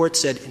what the court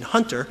said in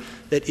Hunter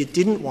that it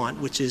didn't want,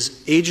 which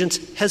is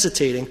agents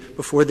hesitating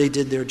before they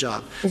did their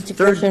job. Mr.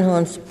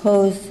 Gershengorn,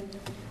 suppose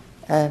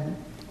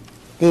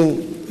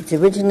it's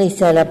originally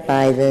set up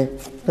by the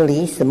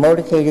police. The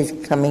motorcade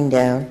is coming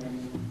down.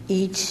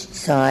 Each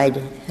side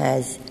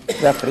has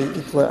roughly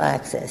equal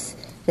access.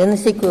 Then the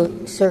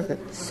Secret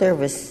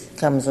Service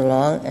comes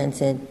along and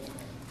said,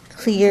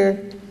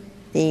 clear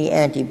the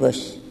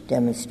anti-Bush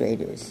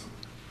demonstrators.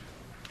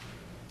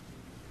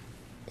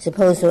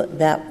 Suppose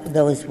that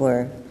those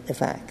were the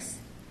facts.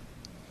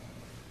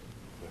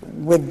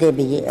 Would there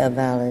be a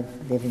valid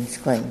Bivens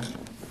claim?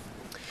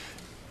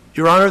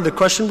 Your Honor, the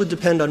question would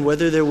depend on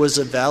whether there was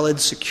a valid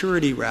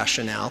security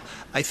rationale.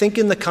 I think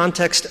in the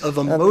context of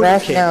a motorcade—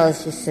 rationale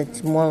is just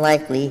it's more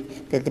likely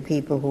that the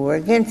people who are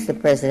against the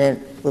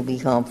President will be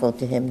harmful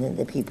to him than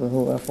the people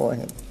who are for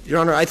him. Your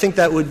Honor, I think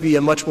that would be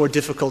a much more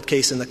difficult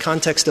case in the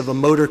context of a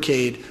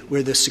motorcade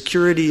where the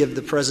security of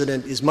the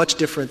President is much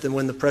different than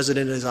when the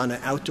President is on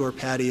an outdoor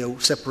patio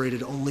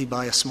separated only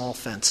by a small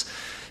fence.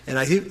 And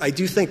I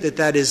do think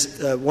that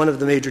is one of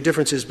the major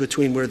differences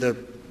between where the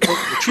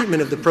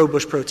treatment of the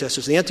pro-Bush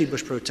protesters, the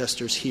anti-Bush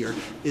protesters here,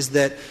 is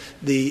that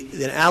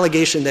an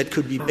allegation that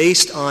could be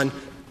based on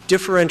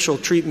differential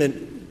treatment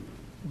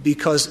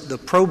because the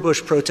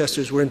pro-Bush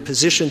protesters were in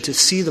position to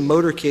see the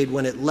motorcade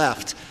when it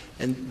left,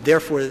 And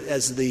therefore,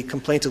 as the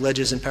complaint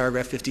alleges in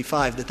paragraph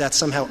 55, that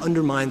somehow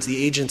undermines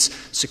the agent's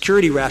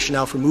security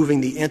rationale for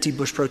moving the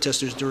anti-Bush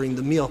protesters during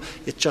the meal,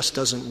 it just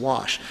doesn't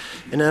wash.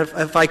 And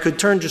if I could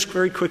turn just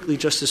very quickly,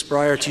 Justice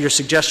Breyer, to your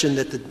suggestion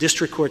that the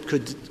district court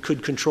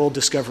could control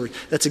discovery.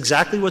 That's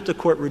exactly what the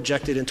court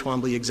rejected in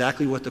Twombly,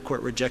 exactly what the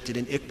court rejected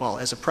in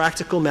Iqbal. As a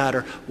practical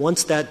matter,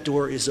 once that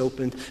door is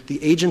opened,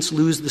 the agents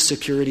lose the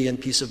security and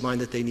peace of mind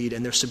that they need,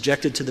 and they're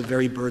subjected to the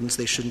very burdens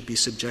they shouldn't be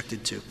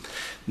subjected to.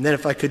 And then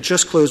if I could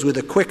just close with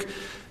a quick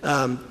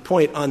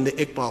point on the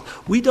Iqbal.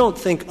 We don't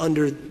think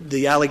under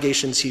the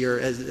allegations here,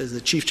 as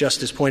the Chief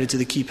Justice pointed to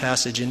the key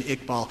passage in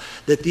Iqbal,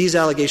 that these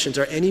allegations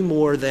are any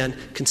more than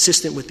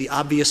consistent with the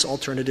obvious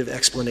alternative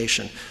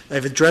explanation.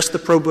 I've addressed the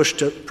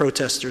pro-Bush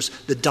protesters.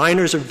 The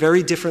diners are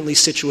very differently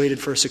situated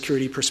for a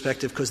security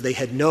perspective because they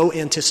had no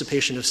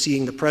anticipation of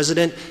seeing the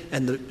president,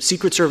 and the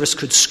Secret Service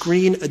could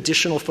screen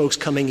additional folks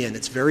coming in.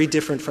 It's very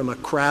different from a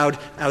crowd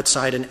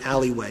outside an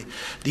alleyway.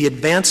 The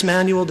advance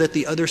manual that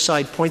the other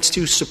side points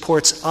to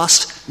supports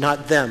us,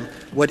 not them.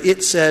 What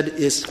it said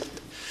is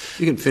 —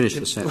 You can finish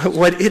the sentence.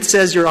 What it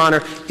says, Your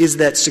Honor, is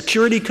that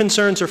security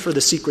concerns are for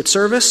the Secret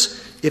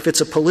Service. If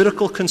it's a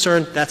political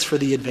concern, that's for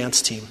the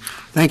advance team.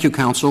 Thank you,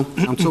 counsel.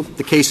 Counsel,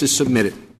 the case is submitted.